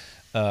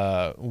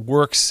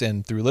works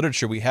and through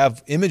literature, we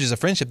have images of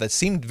friendship that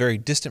seem very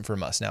distant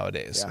from us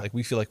nowadays. Like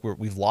we feel like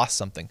we've lost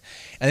something.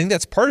 And I think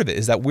that's part of it,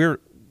 is that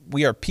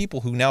we are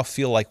people who now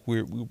feel like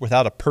we're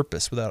without a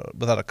purpose,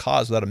 without a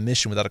cause, without a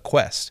mission, without a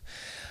quest.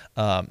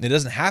 It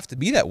doesn't have to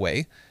be that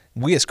way.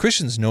 We as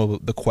Christians know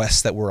the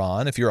quests that we're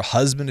on. If you're a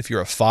husband, if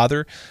you're a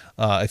father,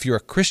 if you're a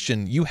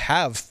Christian, you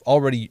have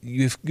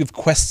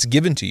quests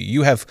given to you.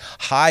 You have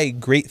high,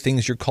 great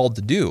things you're called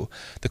to do.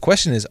 The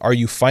question is, are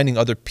you finding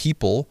other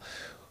people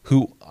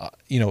who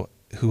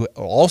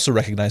also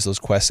recognize those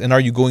quests, and are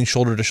you going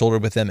shoulder to shoulder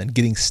with them and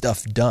getting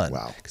stuff done?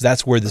 Wow. Because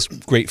that's where this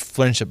great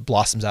friendship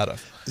blossoms out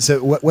of.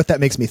 So what that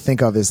makes me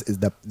think of is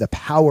the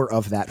power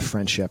of that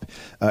friendship.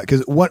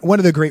 Because one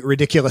of the great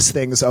ridiculous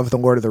things of the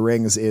Lord of the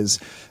Rings is,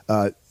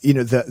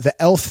 the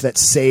elf that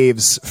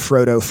saves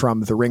Frodo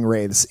from the ring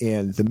wraiths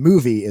in the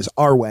movie is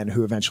Arwen,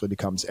 who eventually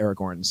becomes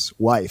Aragorn's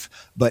wife.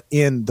 But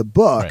in the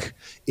book,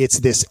 it's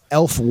this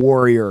elf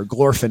warrior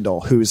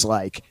Glorfindel who's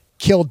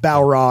killed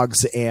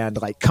Balrogs and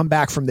come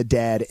back from the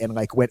dead, and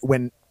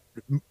when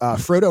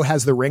Frodo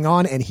has the ring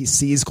on and he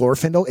sees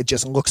Glorfindel, it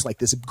just looks like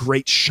this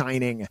great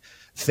shining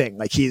thing.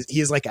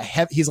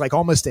 He's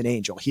almost an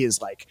angel. He is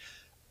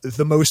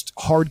the most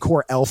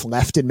hardcore elf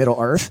left in Middle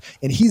Earth,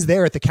 and he's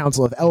there at the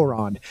Council of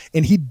Elrond,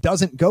 and he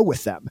doesn't go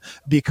with them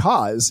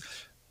because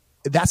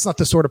that's not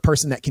the sort of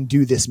person that can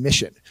do this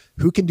mission.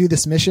 Who can do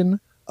this mission?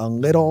 A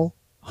little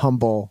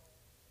humble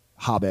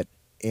hobbit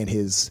and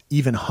his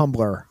even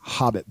humbler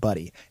hobbit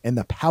buddy. And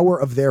the power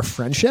of their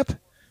friendship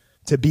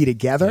to be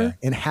together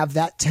and have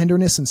that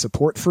tenderness and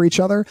support for each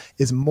other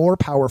is more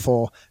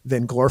powerful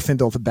than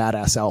Glorfindel, the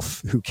badass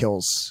elf who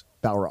kills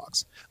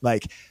Balrogs.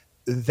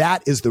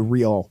 That is the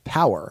real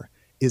power,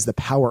 is the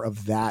power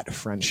of that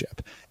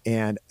friendship.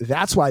 And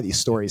that's why these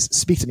stories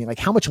speak to me.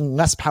 How much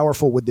less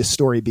powerful would this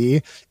story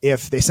be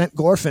if they sent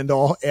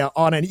Glorfindel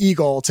on an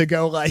eagle to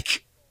go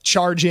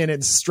charge in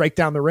and strike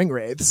down the ring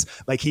wraiths.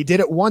 Like he did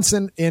it once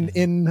in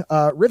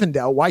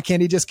Rivendell. Why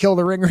can't he just kill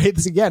the ring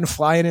wraiths again,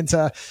 flying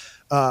into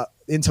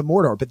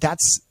Mordor? But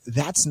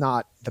that's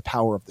not the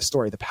power of the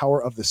story. The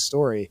power of the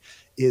story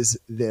is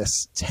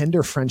this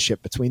tender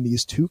friendship between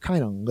these two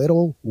kind of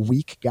little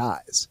weak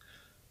guys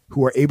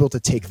who are able to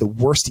take the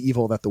worst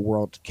evil that the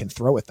world can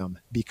throw at them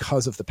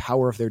because of the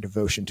power of their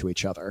devotion to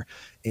each other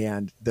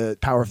and the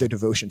power of their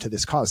devotion to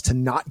this cause, to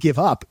not give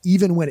up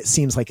even when it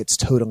seems like it's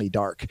totally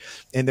dark.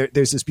 And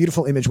there's this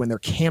beautiful image when they're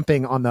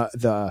camping on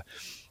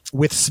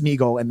with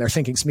Smeagol, and they're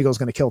thinking Smeagol's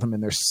going to kill them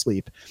in their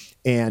sleep,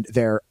 and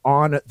they're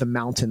on the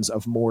mountains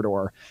of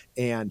Mordor,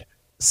 and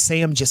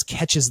Sam just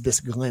catches this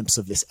glimpse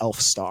of this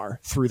elf star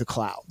through the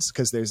clouds,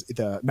 because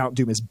the Mount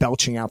Doom is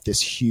belching out this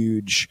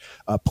huge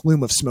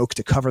plume of smoke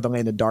to cover the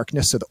land in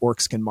darkness so the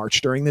orcs can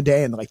march during the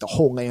day, and like the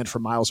whole land for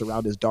miles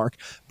around is dark.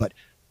 But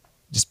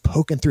just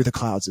poking through the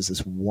clouds is this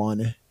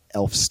one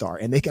elf star,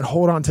 and they can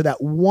hold on to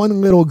that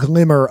one little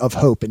glimmer of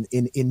hope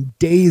in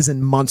days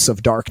and months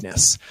of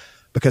darkness,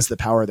 because of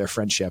the power of their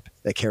friendship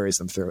that carries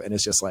them through. And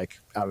it's just like,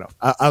 I don't know.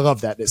 I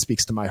love that. It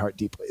speaks to my heart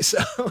deeply. So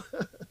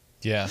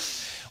yeah.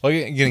 Well,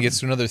 again, it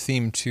gets to another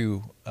theme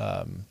too.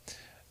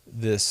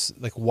 This,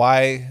 like,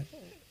 why,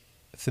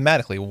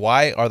 thematically,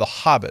 why are the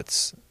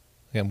hobbits,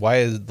 again, why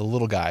is the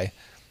little guy,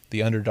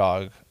 the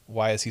underdog,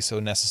 why is he so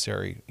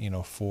necessary,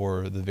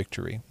 for the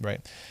victory,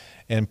 right?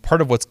 And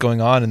part of what's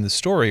going on in the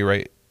story,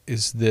 right,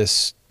 is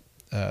this,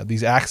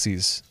 these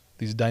axes,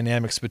 these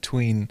dynamics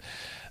between,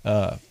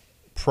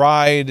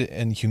 pride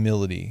and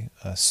humility,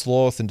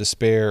 sloth and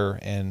despair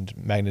and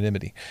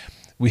magnanimity.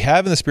 We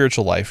have in the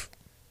spiritual life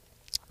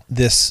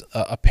this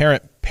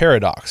apparent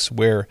paradox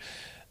where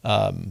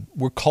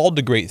we're called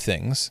to great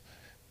things,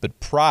 but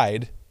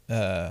pride,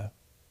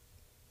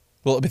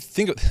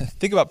 think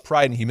about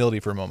pride and humility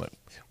for a moment.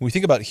 When we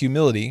think about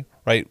humility,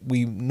 right,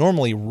 we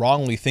normally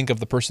wrongly think of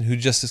the person who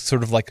just is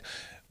sort of like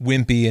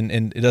wimpy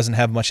and it doesn't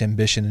have much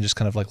ambition and just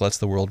kind of like lets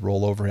the world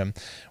roll over him.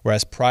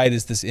 Whereas pride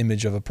is this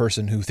image of a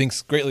person who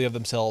thinks greatly of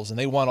themselves and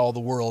they want all the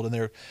world,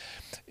 and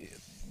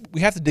we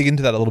have to dig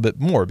into that a little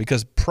bit more,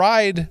 because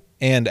pride,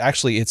 and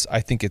actually I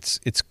think it's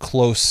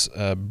close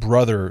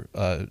brother,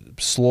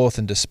 sloth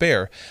and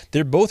despair,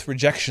 they're both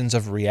rejections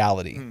of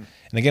reality. And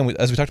again,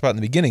 as we talked about in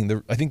the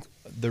beginning, I think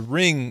the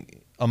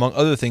ring, among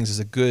other things, is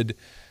a good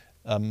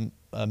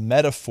a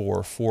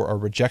metaphor for a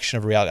rejection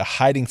of reality, a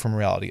hiding from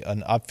reality,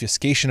 an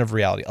obfuscation of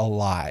reality, a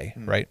lie,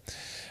 right?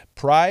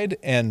 Pride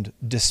and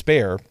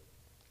despair,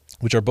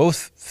 which are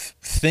both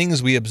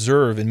things we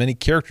observe in many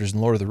characters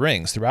in Lord of the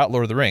Rings. Throughout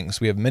Lord of the Rings,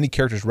 we have many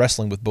characters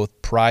wrestling with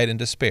both pride and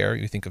despair.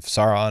 You think of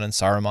Sauron and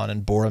Saruman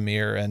and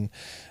Boromir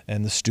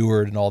and the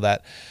Steward and all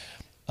that.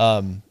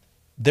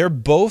 They're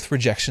both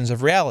rejections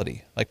of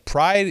reality. Like,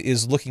 pride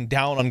is looking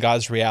down on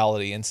God's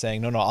reality and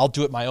saying, no, I'll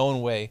do it my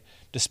own way.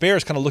 Despair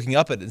is kind of looking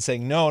up at it and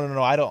saying, no,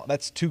 I don't,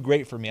 that's too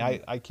great for me.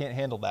 I can't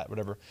handle that,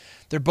 whatever.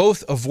 They're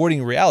both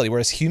avoiding reality,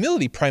 whereas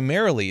humility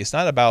primarily is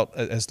not about,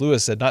 as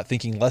Lewis said, not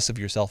thinking less of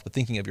yourself, but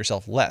thinking of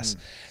yourself less.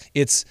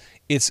 It's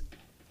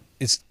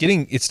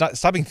not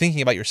stopping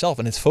thinking about yourself,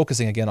 and it's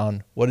focusing again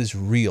on what is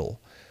real.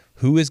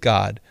 Who is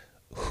God?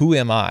 Who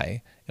am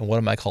I? And what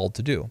am I called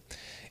to do?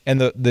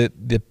 And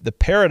the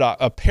paradox,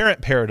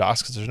 apparent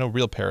paradox, because there's no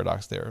real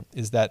paradox there,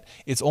 is that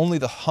it's only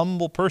the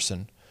humble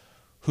person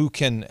who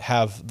can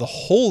have the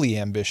holy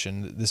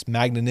ambition, this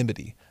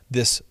magnanimity,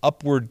 this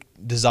upward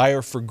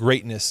desire for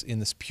greatness in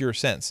this pure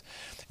sense.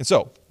 And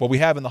so what we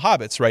have in the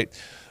hobbits, right,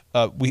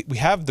 we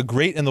have the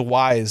great and the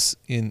wise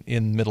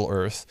in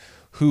Middle-earth,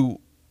 who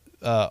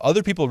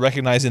other people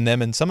recognize in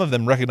them, and some of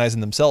them recognize in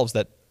themselves,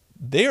 that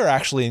they are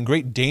actually in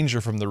great danger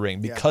from the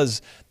ring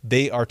because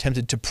they are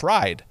tempted to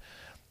pride.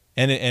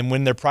 And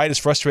when their pride is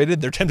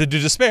frustrated, they're tempted to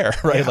despair,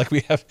 right? Yeah. Like,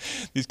 we have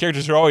these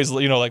characters who are always,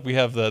 like we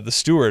have the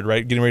steward,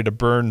 right, getting ready to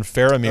burn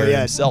Faramir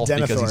himself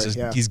Denethor,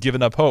 because he's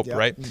given up hope,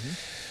 right? Mm-hmm.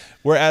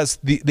 Whereas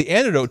the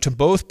antidote to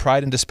both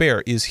pride and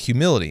despair is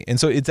humility. And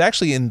so it's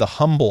actually in the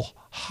humble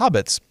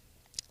hobbits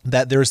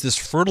that there's this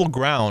fertile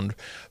ground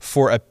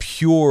for a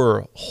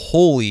pure,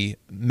 holy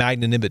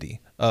magnanimity.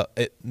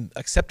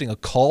 Accepting a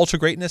call to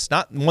greatness,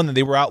 not one that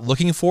they were out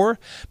looking for,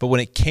 but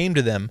when it came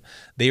to them,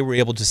 they were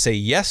able to say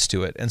yes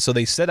to it. And so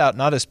they set out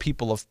not as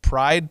people of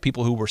pride,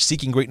 people who were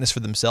seeking greatness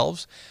for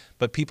themselves,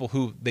 but people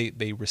who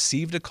they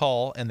received a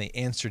call and they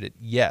answered it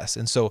yes.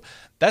 And so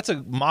that's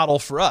a model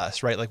for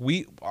us, right? Like,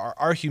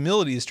 our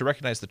humility is to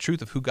recognize the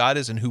truth of who God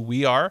is and who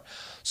we are,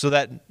 so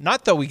that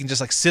not that we can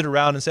just like sit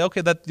around and say,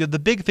 okay, that the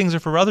big things are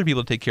for other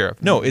people to take care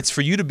of. No, it's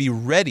for you to be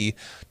ready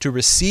to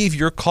receive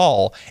your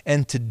call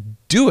and to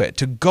do it,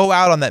 to go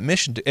out on that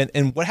mission.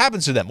 And what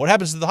happens to them? What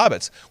happens to the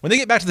hobbits? When they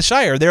get back to the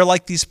Shire, they're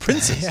like these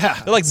princes.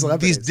 They're like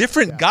these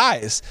different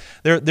guys.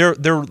 They're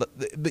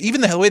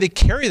even the way they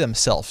carry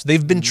themselves,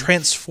 they've been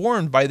transformed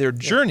transformed by their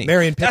journey.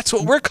 That's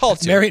what we're called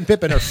to. Merry and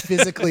Pippin are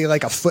physically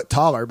like a foot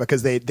taller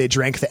because they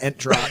drank the Ent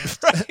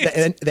draft,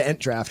 the Ent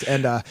draft.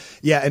 And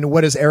and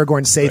what does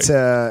Aragorn say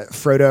to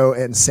Frodo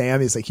and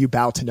Sam? He's like, "You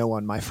bow to no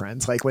one, my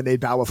friends." Like when they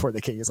bow before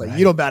the king, he's like,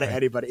 "You don't bow to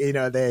anybody." You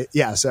know,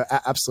 So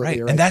absolutely,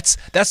 you're right. And that's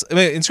I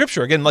mean, in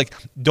Scripture again. Like,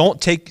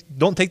 don't take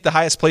the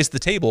highest place at the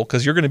table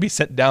because you're going to be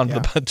sent down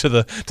to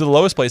the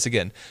lowest place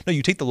again. No,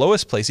 you take the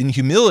lowest place in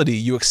humility.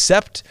 You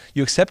accept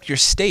your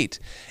state,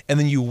 and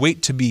then you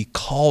wait to be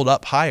called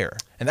up higher.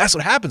 And that's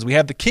what happens. We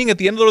have the king at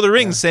the end of Lord of the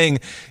Rings saying,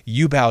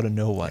 "You bow to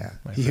no one."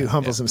 Yeah. He who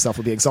humbles himself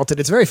will be exalted.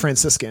 It's very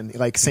Franciscan,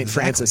 like St.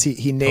 Francis.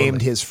 He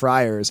named his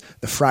friars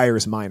the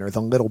Friars Minor, the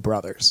Little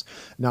Brothers,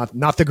 not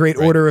the great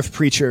order of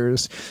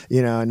preachers,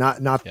 not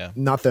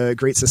the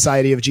great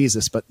society of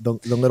Jesus, but the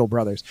Little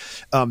Brothers.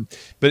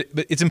 But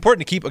it's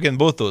important to keep, again,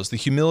 both those, the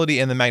humility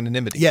and the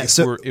magnanimity. Yeah,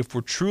 if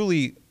we're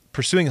truly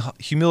pursuing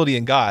humility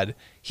in God,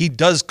 he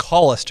does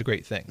call us to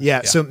great things.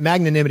 Yeah. So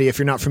magnanimity, if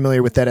you're not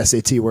familiar with that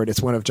SAT word,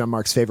 it's one of John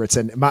Mark's favorites.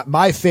 And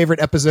my favorite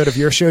episode of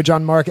your show,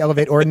 John Mark,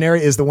 Elevate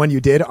Ordinary, is the one you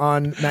did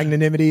on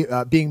magnanimity,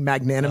 being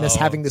magnanimous,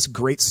 having this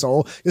great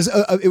soul.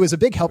 It was a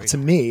big help to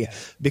me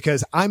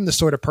because I'm the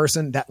sort of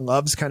person that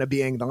loves kind of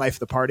being the life of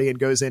the party and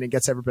goes in and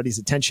gets everybody's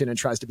attention and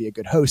tries to be a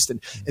good host.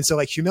 And so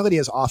like humility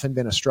has often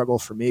been a struggle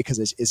for me because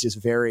it's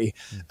just very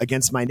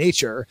against my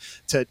nature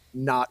to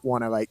not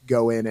want to like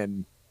go in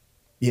and,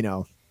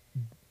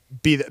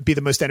 be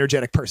the most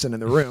energetic person in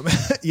the room,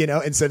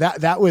 and so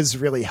that was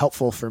really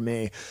helpful for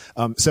me.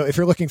 So if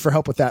you're looking for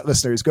help with that,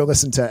 listeners, go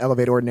listen to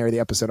Elevate Ordinary, the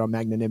episode on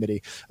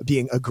magnanimity,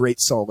 being a great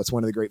soul. It's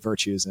one of the great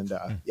virtues. And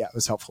it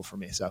was helpful for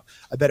me. So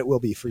I bet it will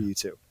be for you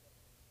too.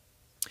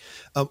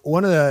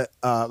 One of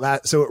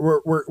the so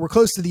we're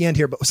close to the end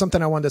here, but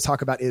something I wanted to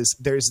talk about is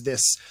there's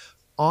this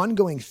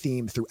ongoing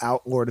theme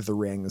throughout Lord of the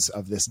Rings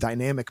of this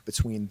dynamic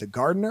between the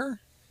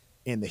gardener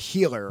and the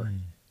healer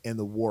and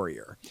the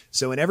warrior.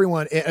 So, and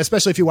everyone,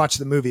 especially if you watch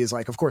the movies,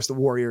 like, of course, the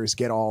warriors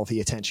get all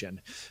the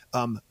attention.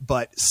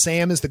 But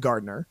Sam is the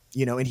gardener,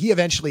 and he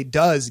eventually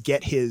does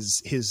get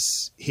his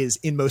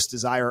inmost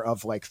desire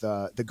of like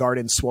the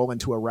garden swollen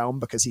to a realm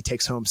because he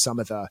takes home some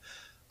of the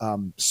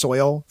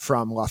soil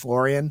from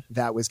Lothlorien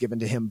that was given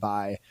to him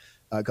by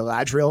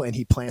Galadriel, and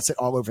he plants it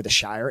all over the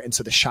Shire. And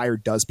so the Shire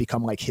does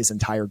become like his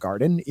entire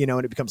garden,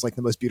 and it becomes like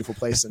the most beautiful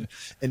place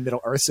in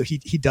Middle Earth. So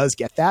he does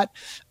get that.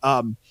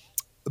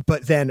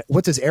 But then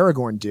what does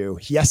Aragorn do?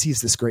 Yes,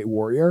 he's this great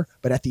warrior,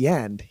 but at the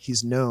end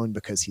he's known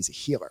because he's a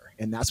healer,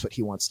 and that's what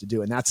he wants to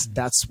do. And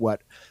that's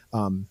what,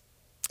 and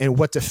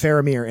what do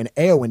Faramir and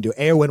Éowyn do?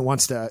 Éowyn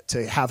wants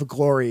to have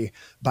glory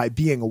by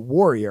being a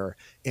warrior.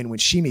 And when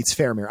she meets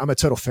Faramir, I'm a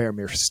total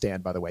Faramir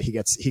stan, by the way. He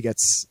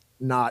gets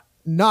not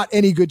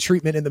any good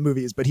treatment in the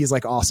movies, but he's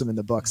like awesome in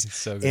the books. He's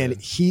so good.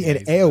 And he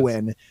and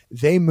Éowyn,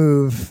 they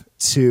move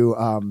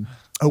to,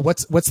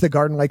 what's the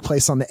garden like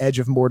place on the edge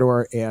of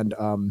Mordor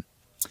and,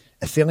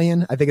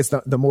 Ithilien, I think it's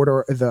the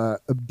Mordor,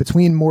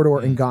 between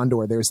Mordor and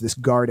Gondor. There's this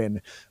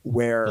garden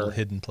where little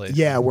hidden place,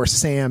 where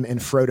Sam and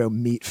Frodo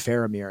meet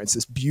Faramir. It's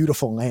this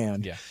beautiful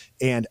land,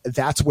 and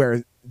that's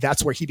where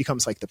he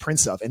becomes like the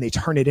prince of, and they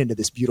turn it into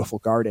this beautiful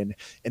garden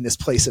and this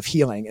place of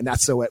healing. And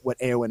that's what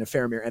Éowyn and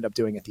Faramir end up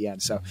doing at the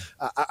end. So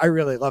I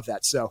really love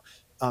that. So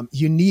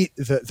you need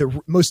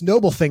the most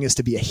noble thing is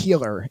to be a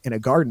healer and a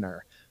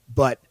gardener,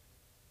 but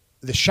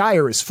the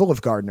Shire is full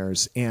of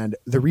gardeners, and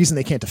the reason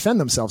they can't defend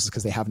themselves is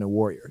because they have no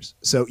warriors.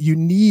 So you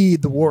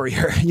need the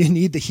warrior, you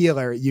need the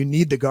healer, you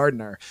need the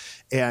gardener.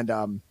 And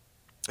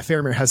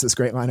Faramir has this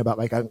great line about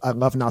like, I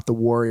love not the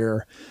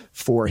warrior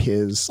for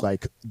his,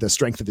 like the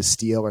strength of his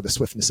steel or the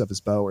swiftness of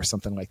his bow or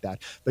something like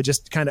that. But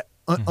just kind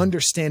of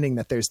understanding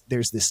that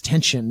there's this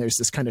tension, there's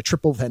this kind of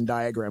triple Venn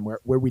diagram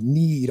where we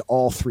need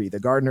all three,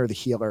 the gardener, the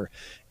healer,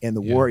 and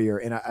the warrior.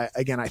 And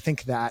I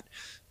think that,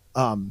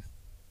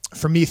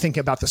 for me,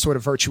 thinking about the sort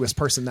of virtuous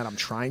person that I'm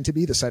trying to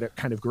be, the sort of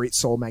kind of great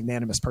soul,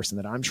 magnanimous person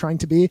that I'm trying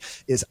to be,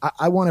 is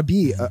I want to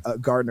be a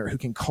gardener who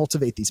can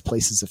cultivate these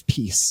places of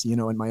peace,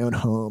 in my own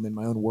home, in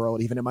my own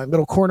world, even in my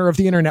little corner of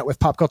the internet with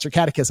Pop Culture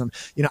Catechism.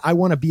 I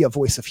want to be a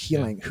voice of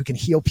healing who can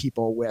heal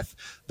people with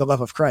the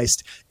love of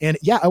Christ. And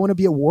I want to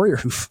be a warrior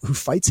who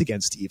fights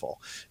against evil.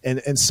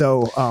 And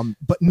so,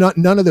 but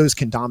none of those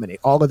can dominate.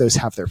 All of those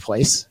have their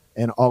place,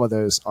 and all of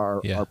those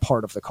are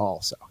part of the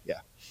call. So,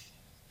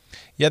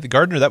 Yeah, the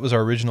gardener, that was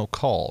our original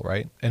call,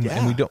 right? And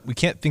we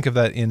can't think of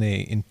that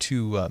in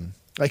too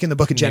like in the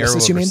book of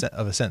Genesis, you mean?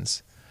 Of a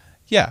sense.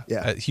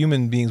 Yeah.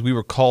 Human beings, we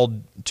were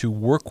called to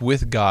work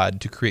with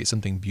God to create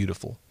something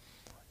beautiful.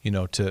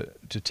 To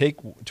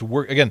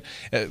work again.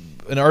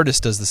 An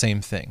artist does the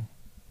same thing,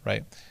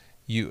 right?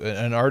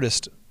 An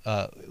artist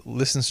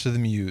listens to the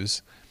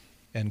muse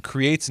and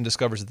creates and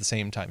discovers at the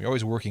same time. You're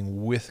always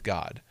working with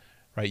God.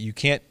 Right, you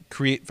can't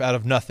create out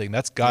of nothing.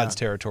 That's God's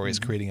territory, is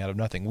creating out of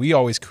nothing. We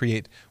always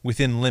create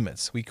within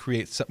limits. We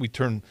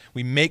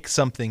make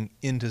something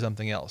into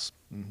something else.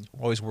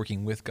 We're always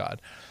working with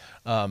God,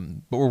 but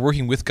we're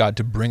working with God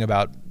to bring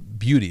about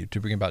beauty,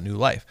 to bring about new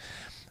life.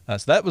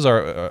 So that was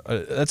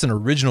that's an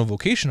original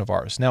vocation of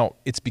ours. Now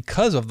it's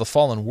because of the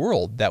fallen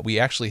world that we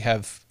actually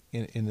have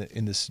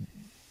in this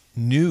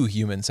new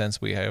human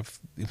sense, we have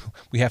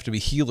to be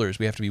healers,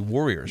 we have to be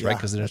warriors, right?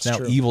 Because there's now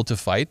true. evil to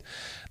fight,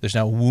 there's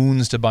now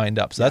wounds to bind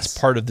up. So Yes. that's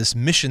part of this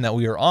mission that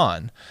we are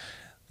on.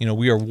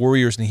 We are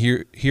warriors and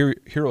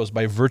heroes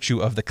by virtue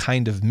of the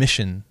kind of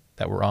mission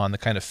that we're on, the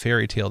kind of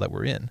fairy tale that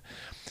we're in.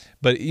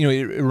 But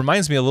it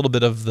reminds me a little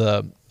bit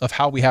of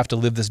how we have to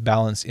live this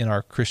balance in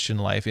our Christian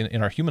life,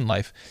 in our human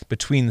life,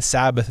 between the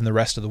Sabbath and the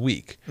rest of the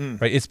week,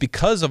 right? It's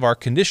because of our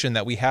condition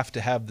that we have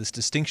to have this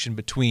distinction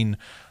between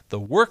the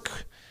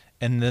work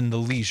and then the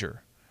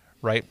leisure,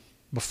 right?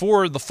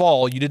 Before the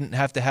fall, you didn't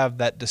have to have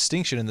that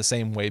distinction in the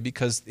same way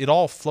because it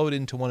all flowed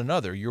into one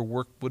another. Your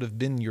work would have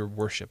been your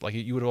worship, like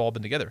you would have all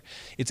been together.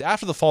 It's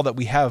after the fall that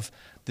we have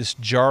this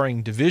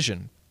jarring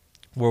division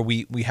where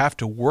we have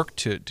to work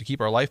to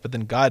keep our life, but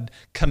then God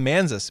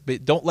commands us,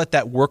 but don't let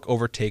that work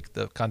overtake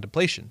the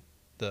contemplation,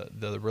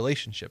 the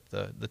relationship,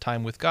 the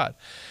time with God.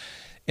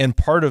 And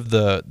part of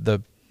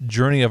the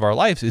journey of our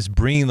lives is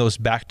bringing those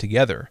back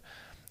together,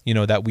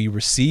 that we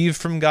receive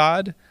from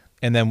God,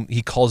 and then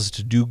he calls us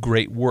to do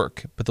great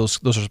work, but those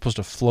are supposed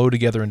to flow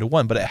together into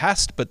one. But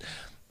but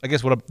I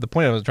guess the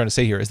point I was trying to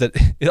say here is that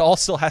it all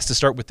still has to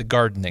start with the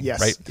gardening, Yes,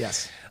 right?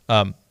 yes.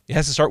 It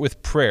has to start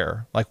with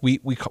prayer. Like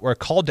we're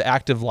called to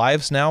active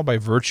lives now by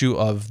virtue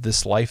of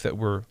this life that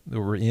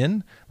we're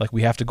in. Like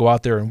we have to go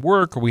out there and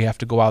work, or we have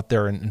to go out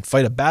there and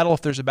fight a battle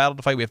if there's a battle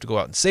to fight. We have to go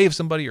out and save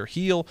somebody or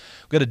heal.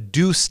 We've got to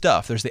do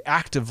stuff. There's the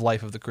active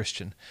life of the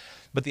Christian.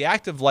 But the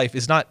active life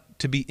is not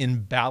to be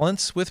in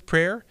balance with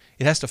prayer.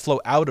 It has to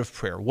flow out of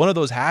prayer. One of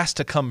those has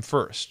to come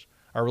first.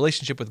 Our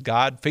relationship with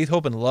God, faith,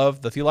 hope, and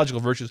love, the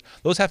theological virtues,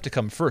 those have to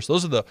come first.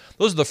 Those are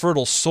the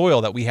fertile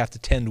soil that we have to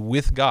tend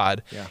with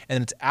God. Yeah.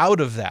 And it's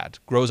out of that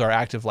grows our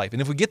active life.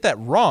 And if we get that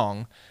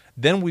wrong,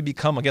 then we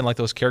become, again, like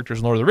those characters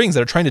in Lord of the Rings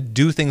that are trying to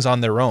do things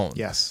on their own.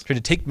 Yes. Trying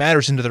to take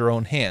matters into their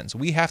own hands.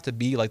 We have to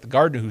be like the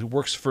gardener who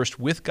works first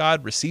with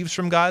God, receives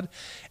from God,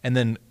 and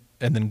then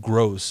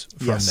grows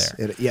from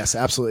there. Yes,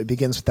 absolutely. It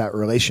begins with that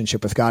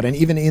relationship with God. And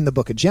even in the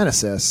book of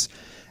Genesis,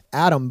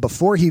 Adam,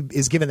 before he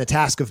is given the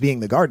task of being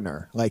the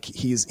gardener, like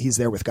he's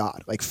there with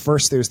God. Like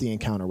first there's the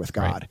encounter with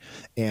God,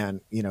 right.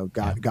 And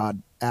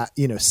God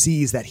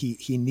sees that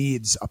he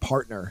needs a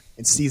partner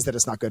and sees that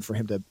it's not good for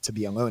him to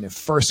be alone, and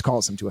first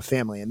calls him to a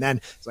family. And then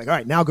it's like, all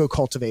right, now go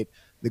cultivate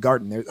the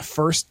garden.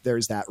 First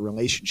there's that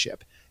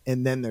relationship,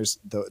 and then there's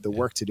the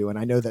work to do. And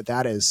I know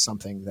that is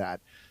something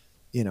that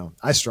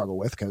I struggle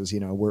with because,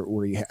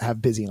 we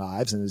have busy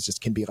lives, and it just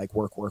can be like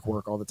work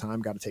all the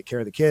time. Got to take care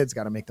of the kids,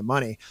 got to make the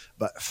money.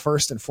 But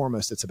first and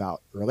foremost, it's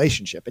about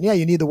relationship. And yeah,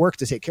 you need the work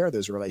to take care of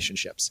those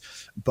relationships.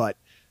 But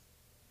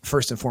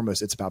first and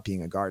foremost, it's about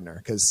being a gardener,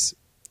 because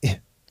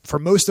for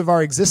most of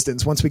our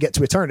existence, once we get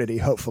to eternity,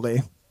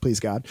 hopefully, please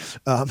God,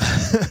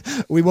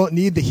 we won't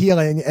need the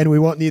healing, and we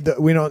won't need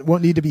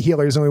to be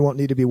healers, and we won't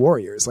need to be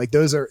warriors. Like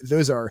those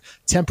are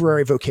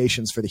temporary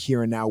vocations for the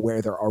here and now,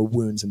 where there are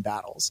wounds and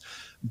battles.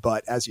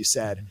 But as you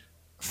said,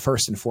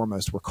 first and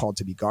foremost, we're called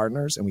to be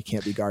gardeners, and we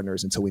can't be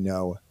gardeners until we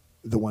know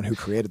the one who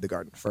created the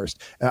garden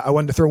first. I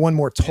wanted to throw one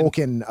more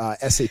Tolkien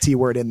SAT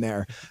word in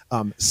there.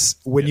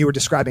 When you were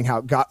describing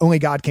how only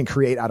God can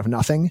create out of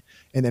nothing,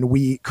 and then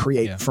we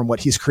create from what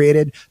he's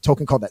created,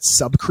 Tolkien called that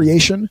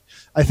subcreation,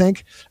 I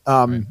think.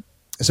 Right.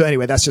 So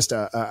anyway, that's just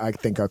I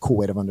think a cool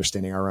way of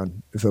understanding our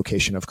own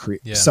vocation of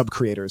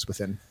sub-creators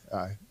within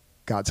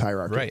God's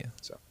hierarchy. Right.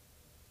 So.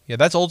 Yeah,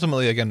 that's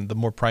ultimately, again, the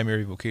more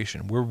primary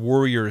vocation. We're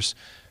warriors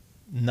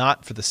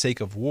not for the sake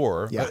of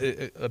war. Yeah.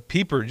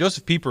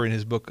 Joseph Pieper, in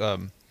his book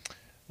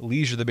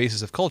Leisure, the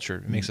Basis of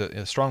Culture, makes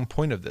a strong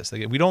point of this.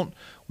 Like, we don't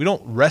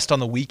rest on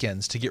the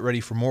weekends to get ready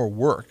for more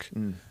work.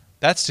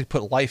 That's to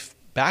put life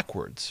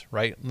backwards,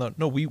 right?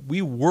 No,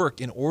 we work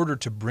in order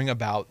to bring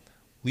about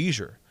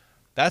leisure.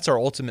 That's our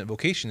ultimate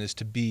vocation, is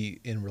to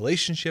be in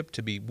relationship,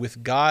 to be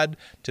with God,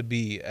 to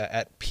be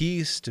at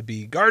peace, to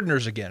be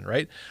gardeners again,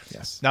 right?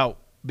 Yes. Now,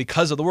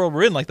 because of the world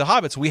we're in, like the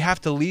hobbits, we have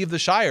to leave the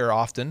Shire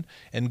often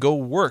and go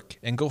work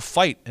and go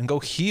fight and go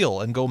heal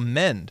and go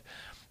mend.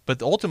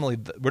 But ultimately,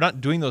 we're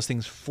not doing those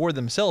things for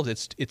themselves.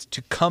 It's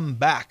to come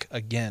back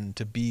again,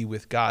 to be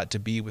with God, to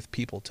be with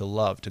people, to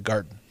love, to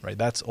garden, right?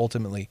 That's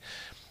ultimately,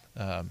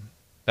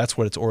 that's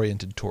what it's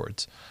oriented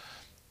towards.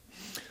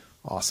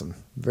 Awesome.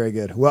 Very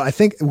good. Well, I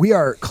think we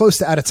are close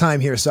to out of time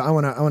here, so I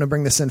want to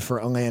bring this in for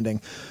a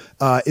landing.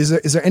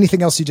 Is there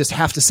anything else you just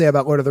have to say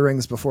about Lord of the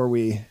Rings before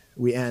we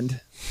end?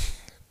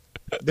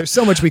 There's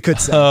so much we could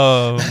say.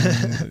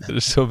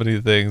 There's so many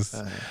things.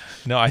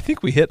 No, I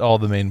think we hit all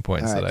the main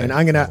points. Right. And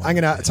I'm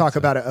gonna talk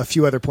about a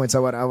few other points. I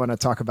want to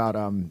talk about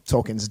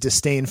Tolkien's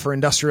disdain for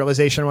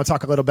industrialization. I want to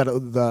talk a little bit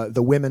about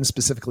the women,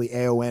 specifically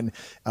Eowyn,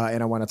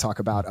 and I want to talk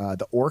about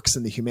the orcs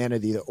and the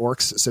humanity of the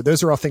orcs. So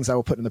those are all things I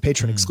will put in the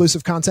patron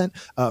exclusive content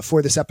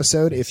for this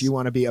episode. If you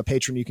want to be a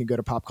patron, you can go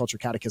to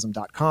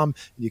popculturecatechism.com.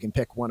 You can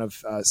pick one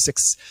of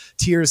 6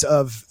 tiers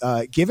of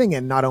giving,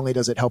 and not only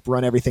does it help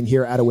run everything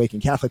here at Awaken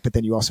Catholic, but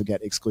then you also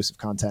get exclusive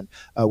content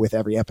with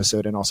every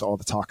episode, and also all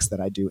the talks that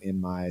I do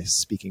in my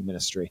speaking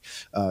ministry.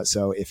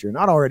 So if you're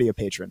not already a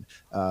patron,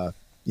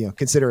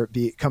 consider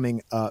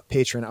becoming a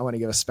patron. I want to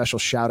give a special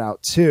shout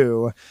out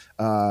to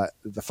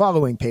the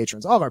following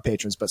patrons, all of our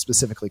patrons, but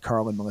specifically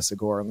Carl and Melissa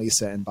Gore,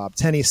 Lisa and Bob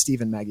Tenney,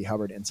 Stephen, Maggie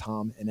Hubbard, and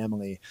Tom and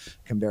Emily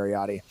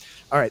Camberiotti.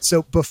 All right,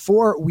 so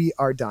before we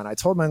are done, I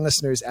told my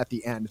listeners at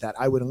the end that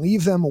I would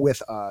leave them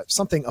with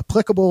something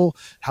applicable,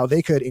 how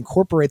they could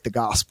incorporate the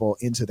gospel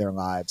into their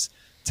lives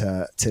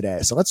today.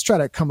 So let's try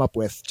to come up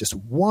with just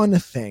one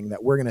thing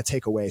that we're going to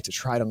take away to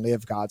try to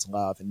live God's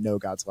love and know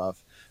God's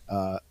love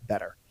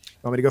better.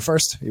 You want me to go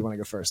first? Or you want to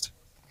go first?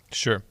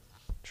 Sure,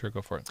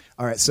 go for it.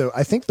 All right. So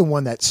I think the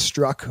one that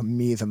struck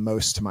me the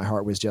most to my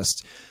heart was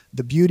just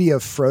the beauty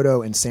of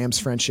Frodo and Sam's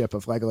friendship,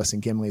 of Legolas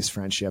and Gimli's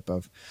friendship,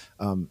 of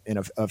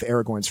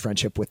Aragorn's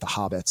friendship with the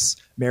hobbits,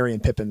 Merry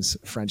and Pippin's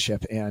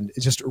friendship, and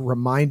it's just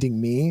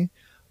reminding me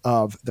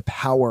of the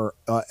power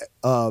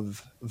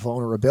of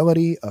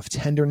vulnerability, of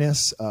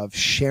tenderness, of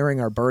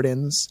sharing our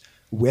burdens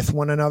with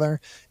one another.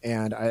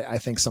 And I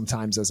think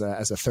sometimes as a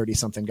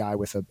 30-something guy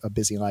with a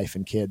busy life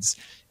and kids,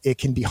 it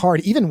can be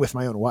hard, even with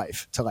my own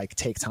wife, to like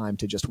take time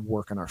to just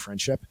work on our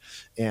friendship,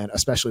 and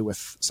especially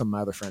with some of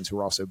my other friends who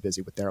are also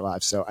busy with their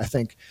lives. So I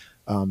think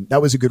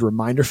that was a good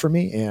reminder for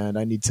me, and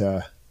I need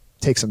to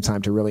take some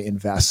time to really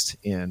invest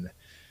in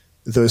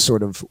those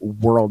sort of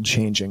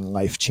world-changing,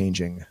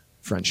 life-changing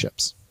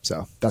friendships.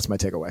 So that's my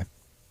takeaway.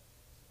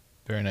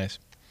 Very nice.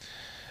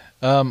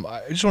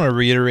 I just want to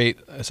reiterate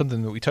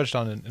something that we touched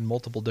on in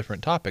multiple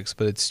different topics,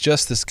 but it's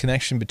just this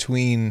connection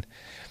between,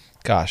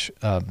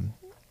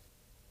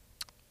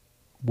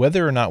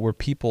 whether or not we're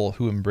people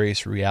who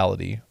embrace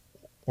reality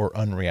or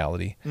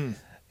unreality,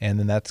 and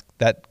then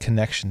that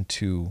connection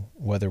to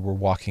whether we're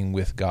walking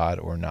with God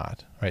or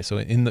not, right?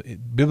 So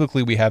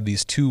biblically, we have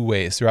these two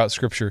ways throughout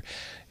Scripture.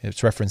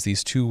 It's referenced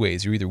these two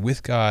ways: you're either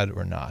with God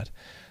or not.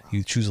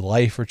 You choose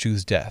life or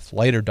choose death,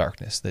 light or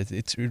darkness.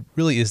 It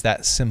really is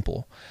that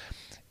simple.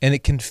 And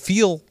it can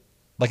feel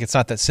like it's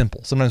not that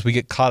simple. Sometimes we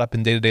get caught up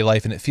in day-to-day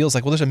life and it feels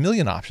like, well, there's a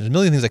million options, a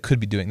million things I could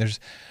be doing.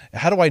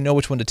 How do I know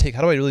which one to take?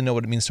 How do I really know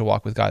what it means to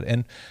walk with God?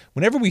 And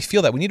whenever we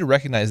feel that, we need to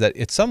recognize that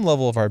at some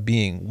level of our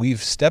being,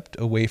 we've stepped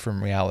away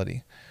from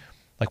reality.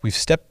 Like we've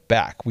stepped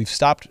back. We've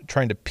stopped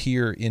trying to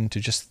peer into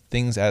just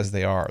things as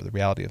they are, the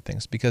reality of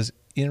things. Because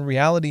in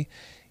reality,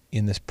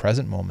 in this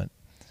present moment,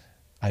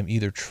 I'm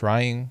either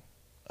trying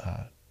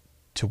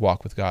to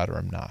walk with God or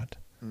I'm not.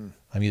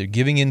 I'm either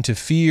giving in to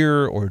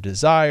fear or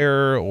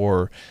desire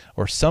or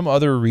some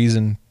other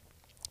reason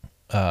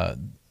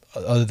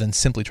other than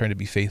simply trying to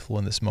be faithful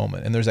in this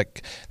moment. And there's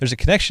a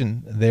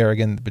connection there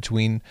again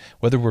between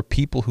whether we're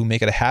people who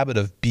make it a habit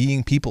of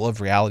being people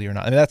of reality or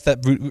not. I mean, that's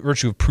that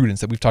virtue of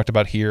prudence that we've talked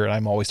about here, and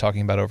I'm always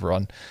talking about over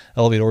on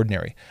Elevate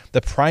Ordinary.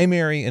 The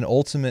primary and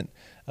ultimate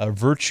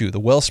virtue,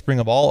 the wellspring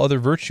of all other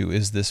virtue,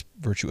 is this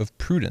virtue of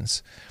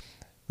prudence,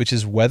 which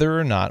is whether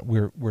or not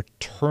we're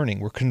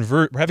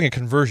having a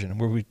conversion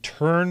where we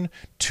turn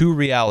to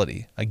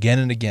reality again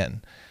and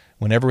again.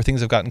 Whenever things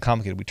have gotten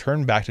complicated, we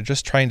turn back to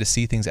just trying to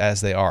see things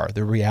as they are.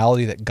 The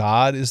reality that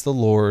God is the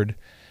Lord,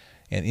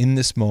 and in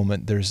this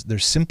moment, there's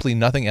simply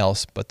nothing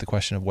else but the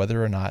question of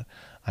whether or not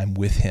I'm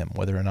with Him,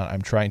 whether or not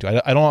I'm trying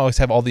to. I don't always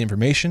have all the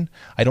information.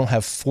 I don't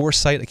have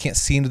foresight. I can't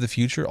see into the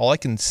future. All I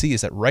can see is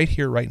that right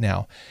here, right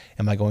now,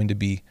 am I going to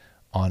be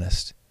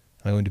honest?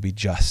 Am I going to be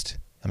just?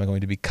 Am I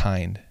going to be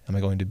kind? Am I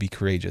going to be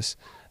courageous?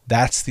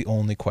 That's the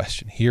only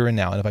question, here and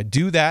now. And if I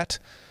do that,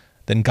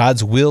 then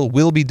God's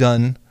will be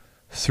done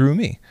through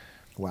me.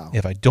 Wow.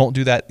 If I don't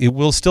do that, it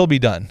will still be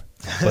done,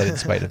 but in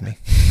spite of me.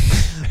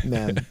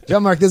 Man,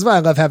 John Mark, this is why I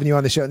love having you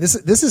on the show. And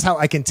this is how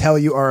I can tell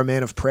you are a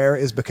man of prayer,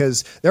 is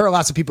because there are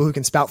lots of people who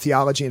can spout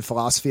theology and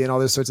philosophy and all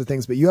those sorts of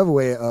things, but you have a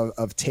way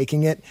of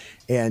taking it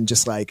and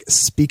just like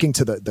speaking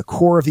to the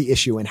core of the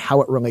issue and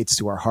how it relates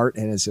to our heart.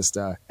 And it's just,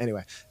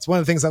 anyway, it's one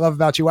of the things I love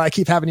about you, why I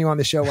keep having you on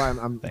the show, why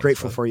I'm Thanks,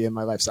 grateful brother. for you in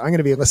my life. So I'm going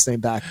to be listening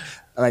back.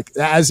 Like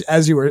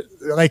as you were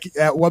like,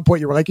 at one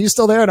point you were like, are you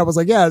still there? And I was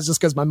like, yeah, it's just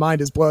because my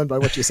mind is blown by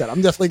what you said.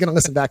 I'm definitely going to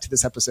listen back to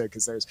this episode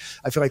because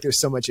I feel like there's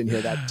so much in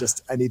here that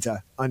just I need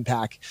to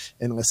unpack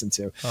and listen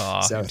to.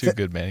 Oh, so you're too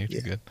good, man.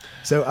 You're too good.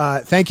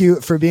 So thank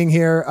you for being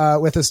here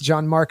with us,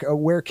 John Mark.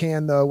 Where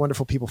can the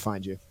wonderful people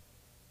find you?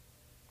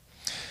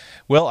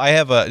 Well, I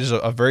have just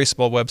a very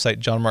small website,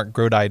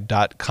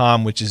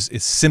 johnmarkgrodi.com, which is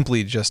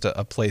simply just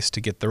a place to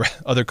get the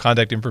other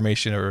contact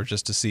information or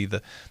just to see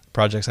the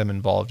projects I'm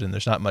involved in.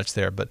 There's not much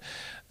there, but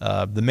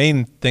the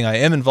main thing I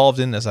am involved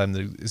in is I'm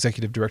the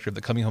executive director of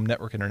the Coming Home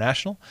Network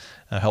International.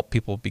 I help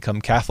people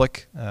become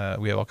Catholic.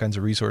 We have all kinds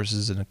of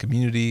resources in a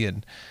community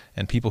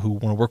and people who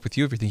want to work with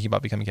you if you're thinking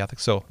about becoming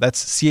Catholic. So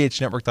that's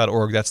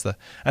chnetwork.org.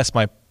 That's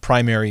my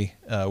primary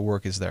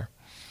work is there.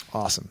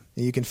 Awesome.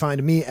 You can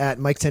find me at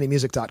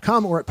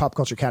MikeTenneyMusic.com or at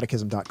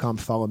PopCultureCatechism.com.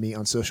 Follow me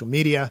on social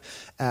media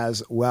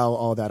as well.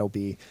 All that'll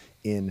be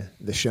in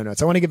the show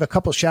notes. I want to give a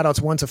couple shout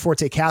outs. One to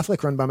Forte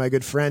Catholic, run by my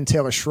good friend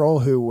Taylor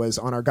Schroll, who was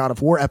on our God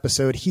of War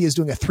episode. He is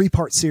doing a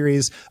 3-part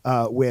series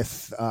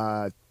with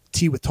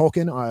Tea with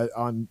Tolkien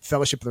on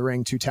Fellowship of the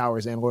Ring, Two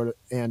Towers, and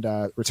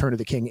Return of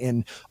the King,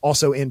 and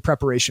also in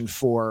preparation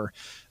for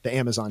the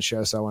Amazon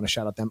show. So I want to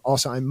shout out them.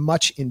 Also, I'm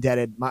much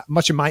indebted.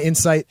 Much of my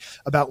insight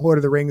about Lord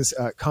of the Rings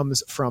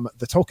comes from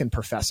the Tolkien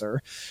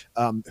professor,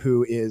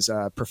 who is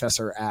a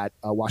professor at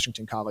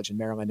Washington College in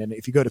Maryland. And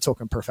if you go to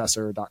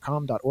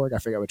tolkienprofessor.com.org, I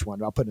forget which one,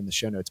 but I'll put it in the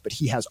show notes. But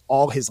he has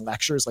all his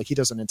lectures. Like, he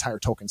does an entire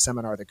Tolkien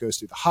seminar that goes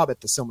through The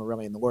Hobbit, The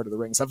Silmarillion, The Lord of the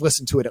Rings. I've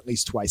listened to it at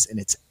least twice, and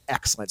it's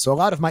excellent. So a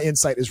lot of my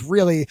insight is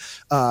really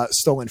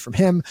stolen from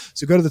him.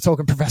 So go to the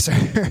Tolkien professor,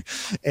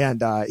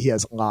 and he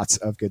has lots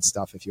of good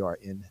stuff if you are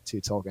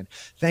into Tolkien.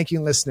 Thank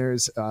you,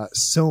 listeners,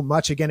 so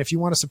much. Again, if you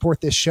want to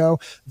support this show,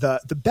 the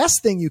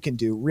best thing you can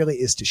do really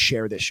is to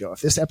share this show.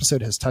 If this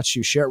episode has touched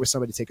you, share it with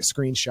somebody, take a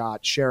screenshot,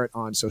 share it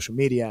on social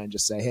media, and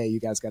just say, hey, you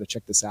guys got to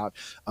check this out.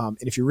 And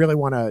if you really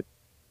want to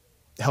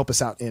help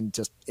us out and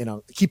just,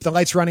 keep the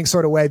lights running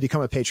sort of way,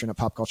 become a patron at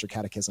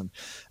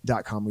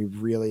popculturecatechism.com. We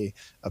really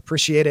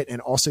appreciate it. And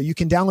also, you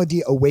can download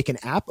the Awaken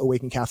app.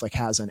 Awaken Catholic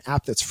has an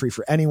app that's free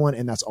for anyone,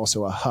 and that's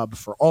also a hub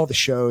for all the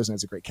shows, and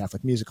it's a great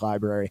Catholic music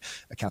library,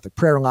 a Catholic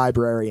prayer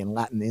library in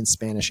Latin, in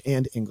Spanish,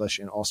 and English.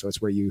 And also,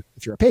 it's where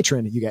if you're a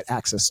patron, you get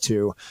access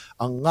to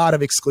a lot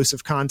of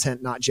exclusive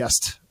content, not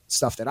just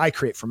stuff that I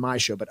create for my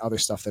show, but other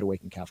stuff that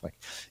Awaken Catholic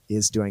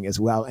is doing as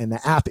well. And the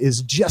app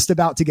is just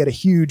about to get a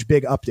huge,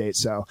 big update.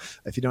 So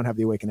if you don't have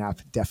the Awaken app,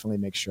 definitely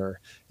make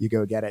sure you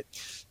go get it.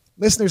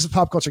 Listeners of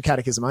Pop Culture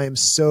Catechism, I am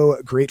so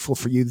grateful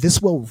for you.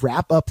 This will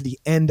wrap up the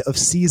end of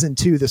season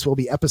 2. This will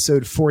be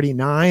episode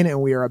 49,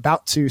 and we are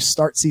about to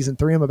start season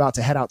 3. I'm about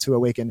to head out to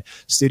Awaken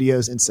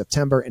Studios in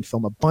September and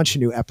film a bunch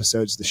of new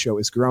episodes. The show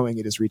is growing.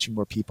 It is reaching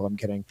more people. I'm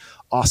getting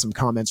awesome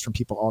comments from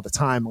people all the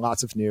time.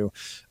 Lots of new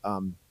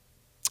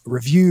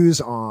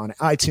reviews on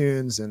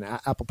iTunes and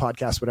Apple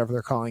Podcasts, whatever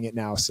they're calling it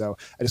now. So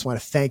I just want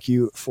to thank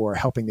you for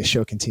helping the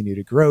show continue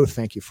to grow.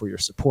 Thank you for your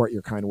support,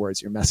 your kind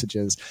words, your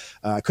messages.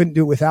 I couldn't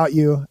do it without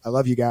you. I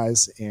love you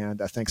guys. And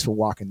thanks for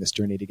walking this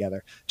journey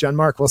together. John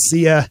Mark, we'll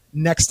see you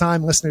next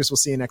time. Listeners, we'll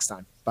see you next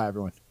time. Bye,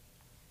 everyone.